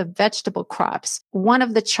types of vegetable crops. One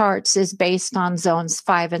of the charts is based on zones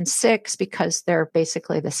 5 and 6 because they're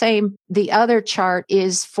basically the same. The other chart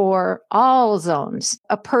is for all zones.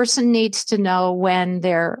 A person needs to know when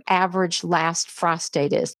their average last frost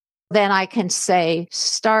date is. Then I can say,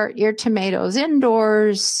 start your tomatoes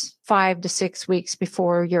indoors 5 to 6 weeks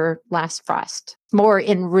before your last frost, more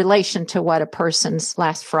in relation to what a person's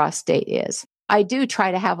last frost date is. I do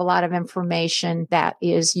try to have a lot of information that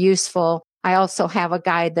is useful. I also have a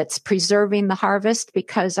guide that's preserving the harvest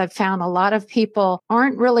because I've found a lot of people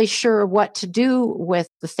aren't really sure what to do with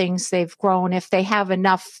the things they've grown if they have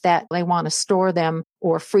enough that they want to store them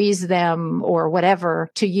or freeze them or whatever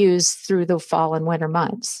to use through the fall and winter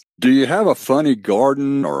months. Do you have a funny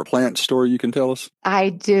garden or a plant story you can tell us? I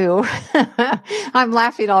do. I'm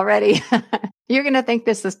laughing already. You're going to think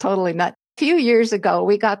this is totally nuts. few years ago,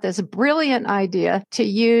 we got this brilliant idea to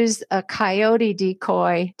use a coyote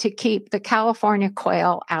decoy to keep the California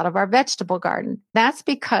quail out of our vegetable garden. That's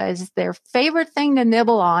because their favorite thing to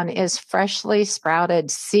nibble on is freshly sprouted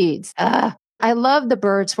seeds. I love the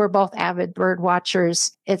birds. We're both avid bird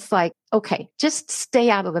watchers. It's like, okay, just stay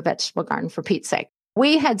out of the vegetable garden for Pete's sake.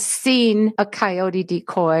 We had seen a coyote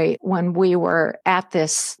decoy when we were at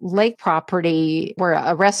this lake property where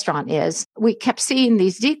a restaurant is. We kept seeing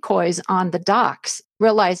these decoys on the docks,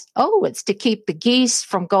 realized, oh, it's to keep the geese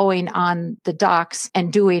from going on the docks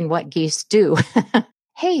and doing what geese do.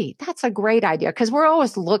 Hey, that's a great idea because we're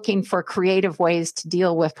always looking for creative ways to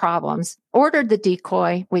deal with problems. Ordered the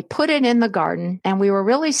decoy, we put it in the garden, and we were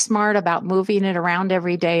really smart about moving it around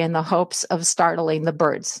every day in the hopes of startling the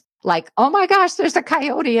birds. Like, oh my gosh, there's a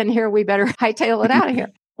coyote in here. We better hightail it out of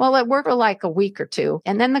here. Well, it worked for like a week or two.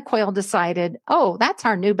 And then the quail decided, oh, that's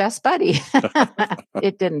our new best buddy.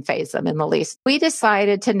 It didn't faze them in the least. We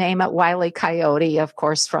decided to name it Wile E. Coyote, of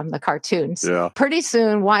course, from the cartoons. Yeah. Pretty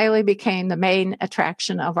soon, Wile became the main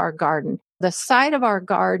attraction of our garden. The side of our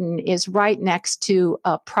garden is right next to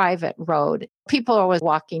a private road. People are always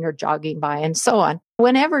walking or jogging by and so on.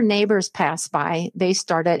 Whenever neighbors pass by, they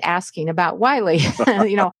started asking about Wile.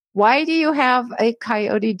 Why do you have a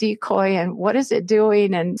coyote decoy and what is it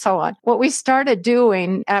doing and so on? What we started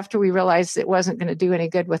doing after we realized it wasn't going to do any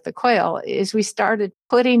good with the quail is we started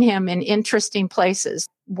putting him in interesting places.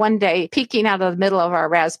 One day peeking out of the middle of our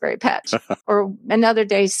raspberry patch or another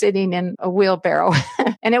day sitting in a wheelbarrow.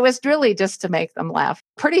 And it was really just to make them laugh.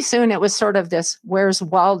 Pretty soon it was sort of this where's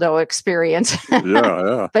Waldo experience.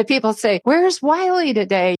 Yeah. But people say, where's Wile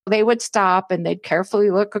today? They would stop and they'd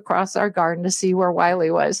carefully look across our garden to see where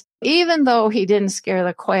Wile was. Even though he didn't scare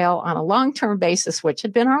the quail on a long-term basis, which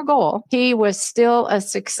had been our goal, he was still a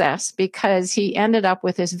success because he ended up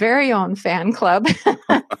with his very own fan club.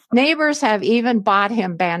 Neighbors have even bought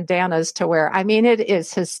him bandanas to wear. I mean, it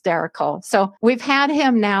is hysterical. So we've had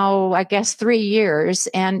him now, I guess, 3 years,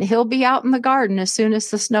 and he'll be out in the garden as soon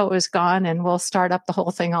as the snow is gone, and we'll start up the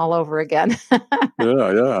whole thing all over again.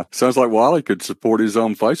 Yeah. Sounds like Wile could support his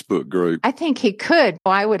own Facebook group. I think he could.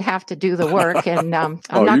 I would have to do the work, and I'm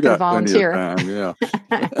not going to volunteer. Yeah.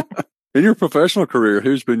 In your professional career,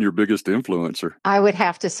 who's been your biggest influencer? I would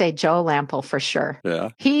have to say Joe Lample for sure. Yeah.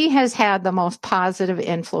 He has had the most positive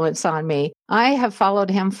influence on me. I have followed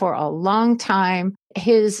him for a long time.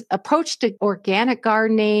 His approach to organic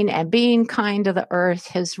gardening and being kind to the earth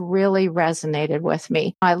has really resonated with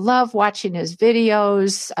me. I love watching his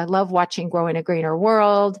videos. I love watching Growing a Greener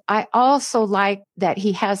World. I also like that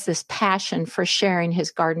he has this passion for sharing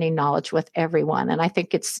his gardening knowledge with everyone. And I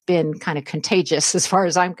think it's been kind of contagious as far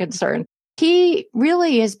as I'm concerned. He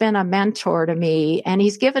really has been a mentor to me, and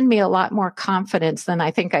he's given me a lot more confidence than I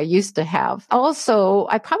think I used to have. Also,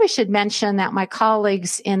 I probably should mention that my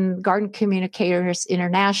colleagues in Garden Communicators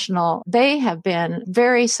International, they have been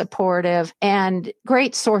very supportive and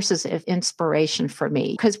great sources of inspiration for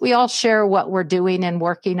me because we all share what we're doing and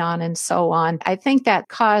working on and so on. I think that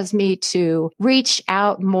caused me to reach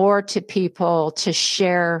out more to people to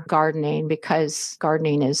share gardening because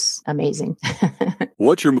gardening is amazing.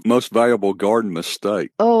 What's your most valuable garden mistake?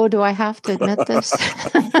 Oh, do I have to admit this?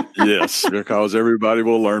 Yes, because everybody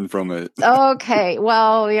will learn from it. Okay.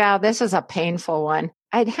 Well, yeah, this is a painful one.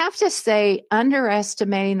 I'd have to say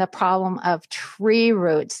underestimating the problem of tree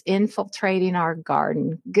roots infiltrating our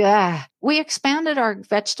garden. Gah. We expanded our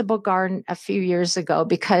vegetable garden a few years ago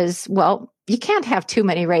because, well, you can't have too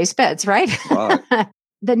many raised beds, right? Right.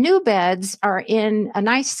 The new beds are in a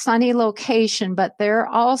nice sunny location, but they're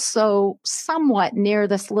also somewhat near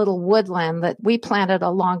this little woodland that we planted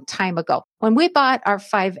a long time ago. When we bought our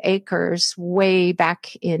 5 acres way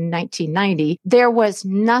back in 1990, there was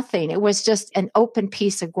nothing. It was just an open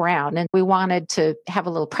piece of ground. And we wanted to have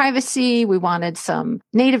a little privacy. We wanted some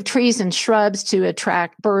native trees and shrubs to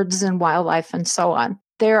attract birds and wildlife and so on.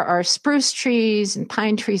 There are spruce trees and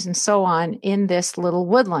pine trees and so on in this little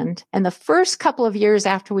woodland. And the first couple of years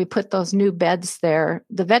after we put those new beds there,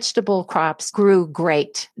 the vegetable crops grew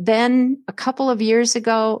great. Then a couple of years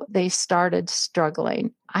ago, they started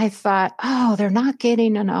struggling. I thought, oh, they're not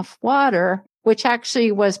getting enough water, which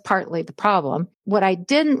actually was partly the problem. What I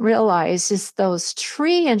didn't realize is those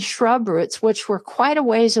tree and shrub roots, which were quite a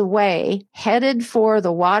ways away, headed for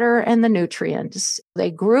the water and the nutrients.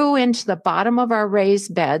 They grew into the bottom of our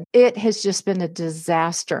raised bed. It has just been a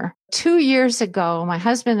disaster. 2 years ago, my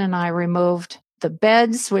husband and I removed the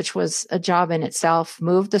beds, which was a job in itself,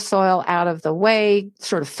 moved the soil out of the way,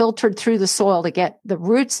 sort of filtered through the soil to get the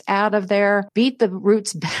roots out of there, beat the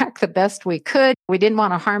roots back the best we could. We didn't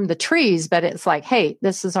want to harm the trees, but it's like, hey,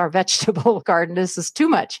 this is our vegetable garden. This is too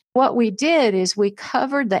much. What we did is we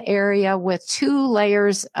covered the area with 2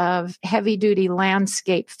 layers of heavy-duty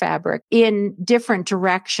landscape fabric in different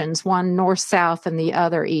directions, one north-south and the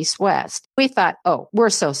other east-west. We thought, oh, we're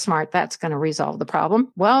so smart, that's going to resolve the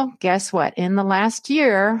problem. Well, guess what? In the last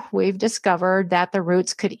year, we've discovered that the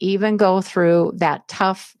roots could even go through that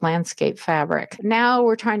tough landscape fabric. Now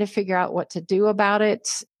we're trying to figure out what to do about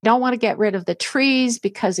it. Don't want to get rid of the trees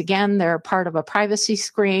because, again, they're part of a privacy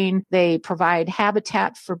screen. They provide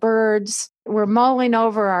habitat for birds. We're mulling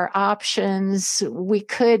over our options. We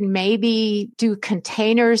could maybe do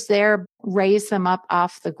containers there, raise them up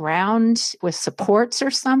off the ground with supports or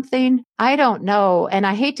something. I don't know. And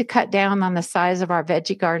I hate to cut down on the size of our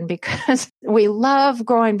veggie garden because we love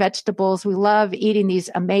growing vegetables. We love eating these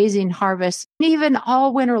amazing harvests. Even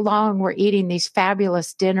all winter long, we're eating these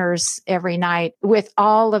fabulous dinners every night with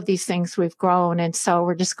all of these things we've grown. And so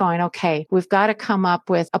we're just going, okay, we've got to come up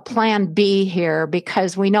with a plan B here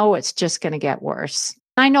because we know it's just going to get worse.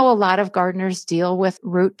 I know a lot of gardeners deal with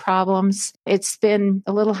root problems. It's been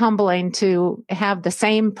a little humbling to have the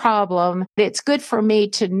same problem. It's good for me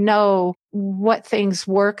to know what things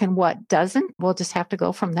work and what doesn't. We'll just have to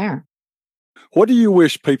go from there. What do you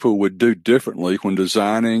wish people would do differently when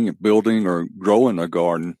designing, building, or growing a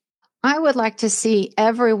garden? I would like to see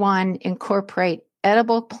everyone incorporate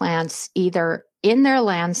edible plants either in their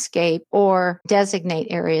landscape or designate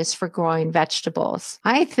areas for growing vegetables.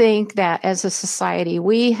 I think that as a society,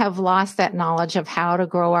 we have lost that knowledge of how to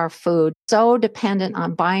grow our food, so dependent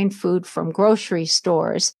on buying food from grocery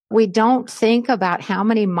stores. We don't think about how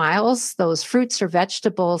many miles those fruits or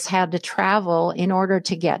vegetables had to travel in order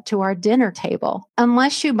to get to our dinner table.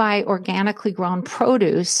 Unless you buy organically grown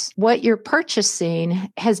produce, what you're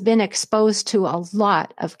purchasing has been exposed to a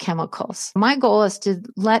lot of chemicals. My goal is to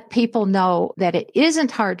let people know that it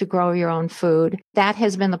isn't hard to grow your own food. That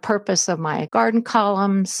has been the purpose of my garden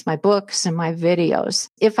columns, my books, and my videos.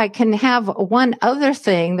 If I can have one other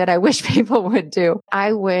thing that I wish people would do,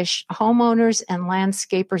 I wish homeowners and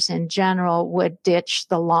landscapers in general would ditch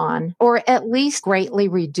the lawn or at least greatly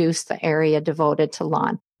reduce the area devoted to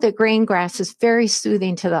lawn. The green grass is very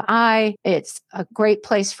soothing to the eye. It's a great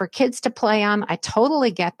place for kids to play on. I totally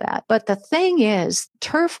get that. But the thing is,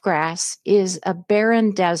 turf grass is a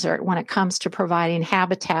barren desert when it comes to providing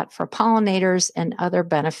habitat for pollinators and other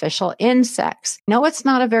beneficial insects. No, it's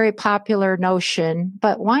not a very popular notion,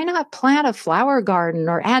 but why not plant a flower garden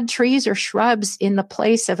or add trees or shrubs in the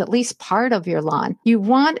place of at least part of your lawn? You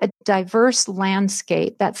want a diverse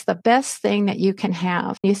landscape. That's the best thing that you can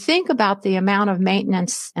have. You think about the amount of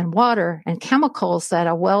maintenance and water and chemicals that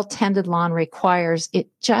a well-tended lawn requires. It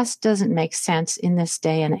just doesn't make sense in this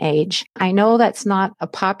day and age. I know that's not a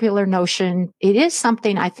popular notion. It is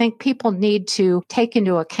something I think people need to take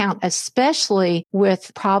into account, especially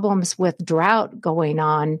with problems with drought going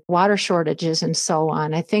on, water shortages, and so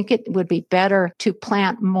on. I think it would be better to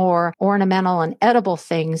plant more ornamental and edible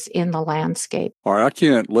things in the landscape. All right, I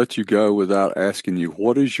can't let you go without asking you,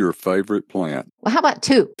 what is your favorite plant? Well, how about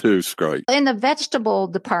two? Two's great. In the vegetable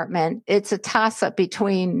department, it's a toss-up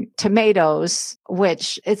between tomatoes,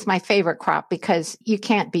 which it's my favorite crop because you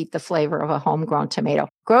can't beat the flavor of a homegrown tomato.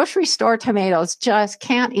 Grocery store tomatoes just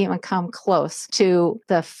can't even come close to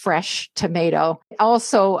the fresh tomato.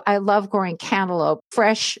 Also, I love growing cantaloupe.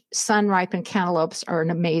 Fresh, sun-ripened cantaloupes are an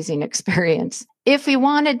amazing experience. If you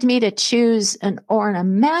wanted me to choose an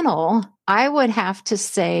ornamental, I would have to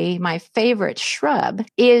say my favorite shrub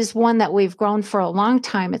is one that we've grown for a long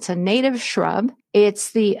time. It's a native shrub.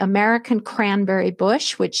 It's the American cranberry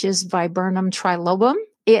bush, which is Viburnum trilobum.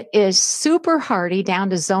 It is super hardy down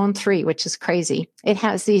to zone 3, which is crazy. It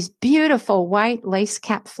has these beautiful white lace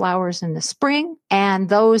cap flowers in the spring, and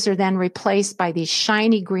those are then replaced by these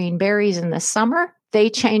shiny green berries in the summer. They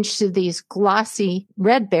change to these glossy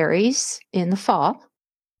red berries in the fall.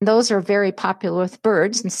 Those are very popular with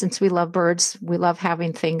birds. And since we love birds, we love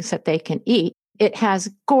having things that they can eat. It has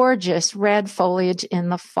gorgeous red foliage in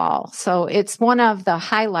the fall. So it's one of the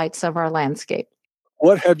highlights of our landscape.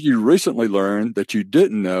 What have you recently learned that you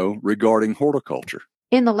didn't know regarding horticulture?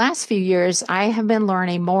 In the last few years, I have been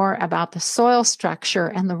learning more about the soil structure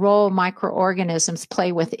and the role microorganisms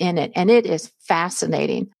play within it, and it is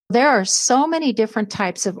fascinating. There are so many different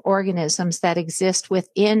types of organisms that exist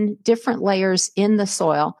within different layers in the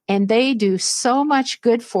soil, and they do so much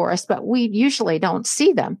good for us, but we usually don't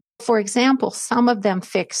see them. For example, some of them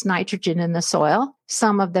fix nitrogen in the soil.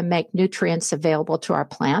 Some of them make nutrients available to our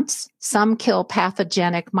plants. Some kill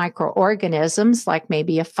pathogenic microorganisms, like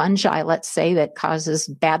maybe a fungi, let's say, that causes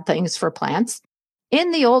bad things for plants.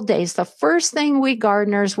 In the old days, the first thing we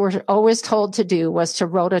gardeners were always told to do was to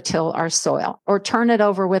rototill our soil or turn it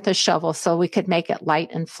over with a shovel so we could make it light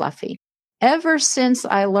and fluffy. Ever since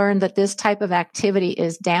I learned that this type of activity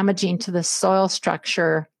is damaging to the soil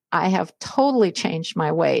structure, I have totally changed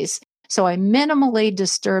my ways. So I minimally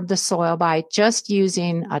disturb the soil by just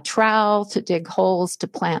using a trowel to dig holes to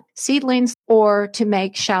plant seedlings or to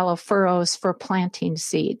make shallow furrows for planting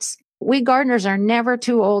seeds. We gardeners are never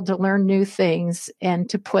too old to learn new things and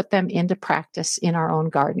to put them into practice in our own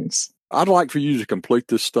gardens. I'd like for you to complete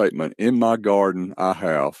this statement. In my garden, I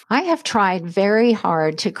have tried very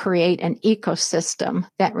hard to create an ecosystem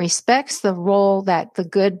that respects the role that the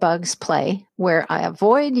good bugs play, where I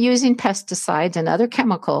avoid using pesticides and other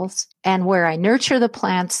chemicals, and where I nurture the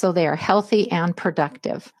plants so they are healthy and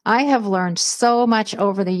productive. I have learned so much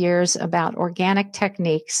over the years about organic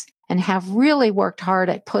techniques and have really worked hard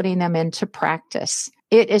at putting them into practice.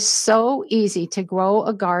 It is so easy to grow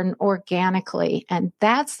a garden organically, and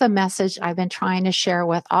that's the message I've been trying to share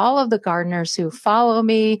with all of the gardeners who follow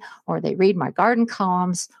me, or they read my garden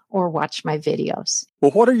columns, or watch my videos.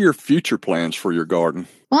 Well, what are your future plans for your garden?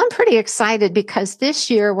 Well, I'm pretty excited because this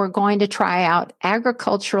year we're going to try out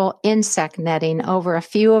agricultural insect netting over a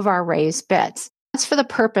few of our raised beds. That's for the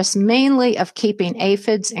purpose mainly of keeping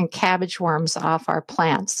aphids and cabbage worms off our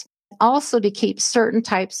plants. Also to keep certain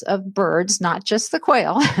types of birds, not just the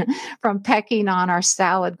quail, from pecking on our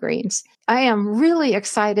salad greens. I am really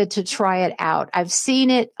excited to try it out. I've seen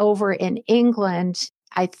it over in England.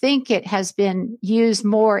 I think it has been used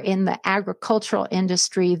more in the agricultural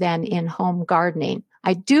industry than in home gardening.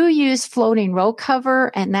 I do use floating row cover,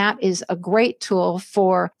 and that is a great tool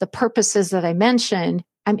for the purposes that I mentioned.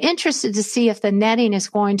 I'm interested to see if the netting is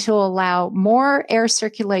going to allow more air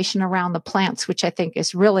circulation around the plants, which I think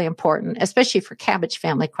is really important, especially for cabbage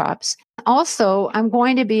family crops. Also, I'm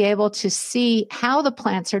going to be able to see how the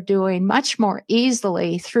plants are doing much more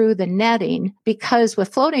easily through the netting, because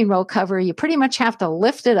with floating row cover, you pretty much have to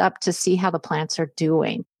lift it up to see how the plants are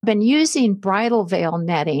doing. I've been using bridal veil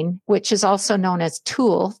netting, which is also known as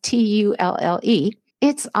tulle, Tulle.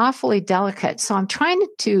 It's awfully delicate. So I'm trying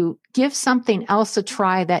to give something else a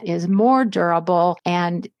try that is more durable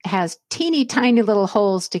and has teeny tiny little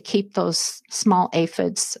holes to keep those small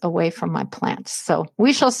aphids away from my plants. So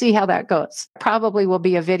we shall see how that goes. Probably will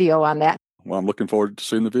be a video on that. Well, I'm looking forward to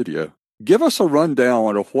seeing the video. Give us a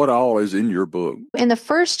rundown of what all is in your book. In the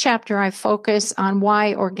first chapter, I focus on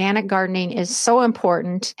why organic gardening is so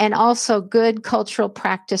important and also good cultural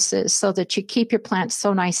practices so that you keep your plants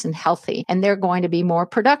so nice and healthy, and they're going to be more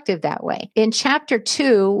productive that way. In chapter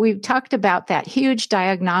 2, we've talked about that huge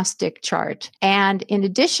diagnostic chart. And in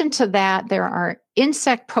addition to that, there are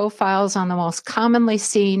insect profiles on the most commonly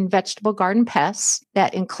seen vegetable garden pests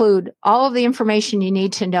that include all of the information you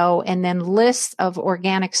need to know, and then lists of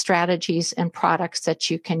organic strategies and products that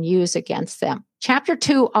you can use against them. Chapter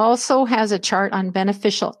 2 also has a chart on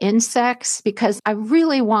beneficial insects, because I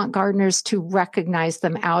really want gardeners to recognize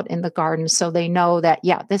them out in the garden so they know that,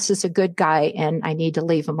 yeah, this is a good guy and I need to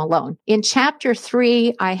leave him alone. In chapter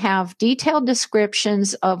 3, I have detailed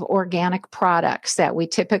descriptions of organic products that we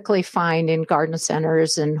typically find in garden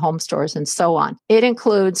centers and home stores and so on. It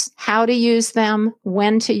includes how to use them,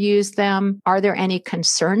 when to use them, are there any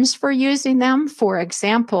concerns for using them? For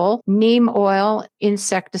example, neem oil,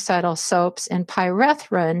 insecticidal soaps, and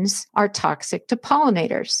pyrethrins are toxic to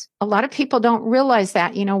pollinators. A lot of people don't realize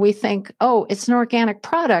that. We think, oh, it's an organic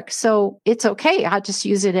product, so it's okay. I'll just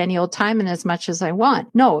use it any old time and as much as I want.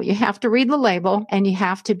 No, you have to read the label, and you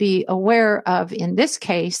have to be aware of, in this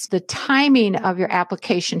case, the timing of your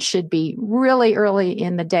application should be really early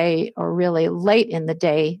in the day or really late in the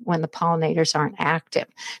day when the pollinators aren't active.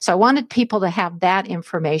 So I wanted people to have that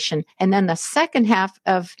information. And then the second half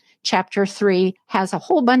of Chapter 3 has a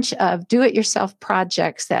whole bunch of do-it-yourself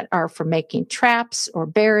projects that are for making traps or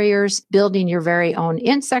barriers, building your very own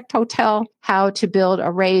insect hotel, how to build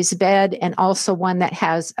a raised bed, and also one that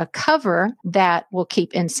has a cover that will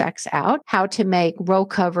keep insects out, how to make row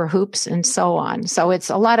cover hoops, and so on. So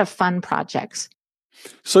it's a lot of fun projects.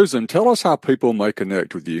 Susan, tell us how people may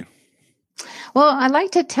connect with you. Well, I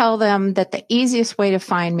like to tell them that the easiest way to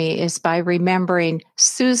find me is by remembering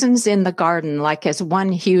Susan's in the Garden, like as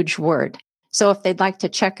one huge word. So if they'd like to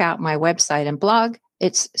check out my website and blog,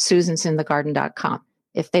 it's susansinthegarden.com.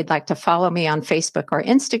 If they'd like to follow me on Facebook or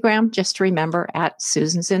Instagram, just remember at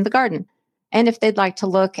Susan's in the Garden. And if they'd like to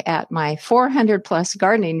look at my 400 plus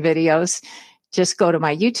gardening videos, just go to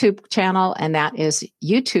my YouTube channel, and that is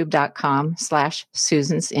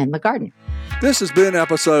youtube.com/Susan's in the Garden. This has been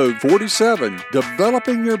episode 47,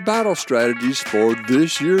 Developing Your Battle Strategies for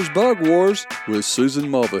This Year's Bug Wars with Susan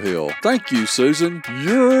Mulvihill. Thank you, Susan.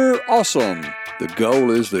 You're awesome. The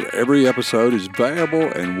goal is that every episode is valuable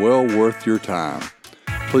and well worth your time.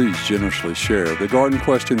 Please generously share the Garden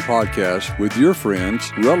Question podcast with your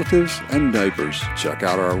friends, relatives, and neighbors. Check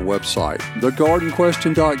out our website,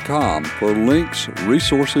 thegardenquestion.com, for links,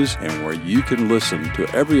 resources, and where you can listen to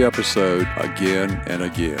every episode again and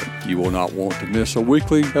again. You will not want to miss a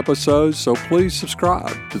weekly episode, so please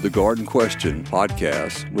subscribe to the Garden Question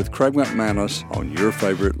podcast with Craig McManus on your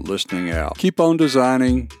favorite listening app. Keep on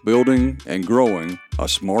designing, building, and growing a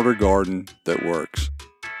smarter garden that works.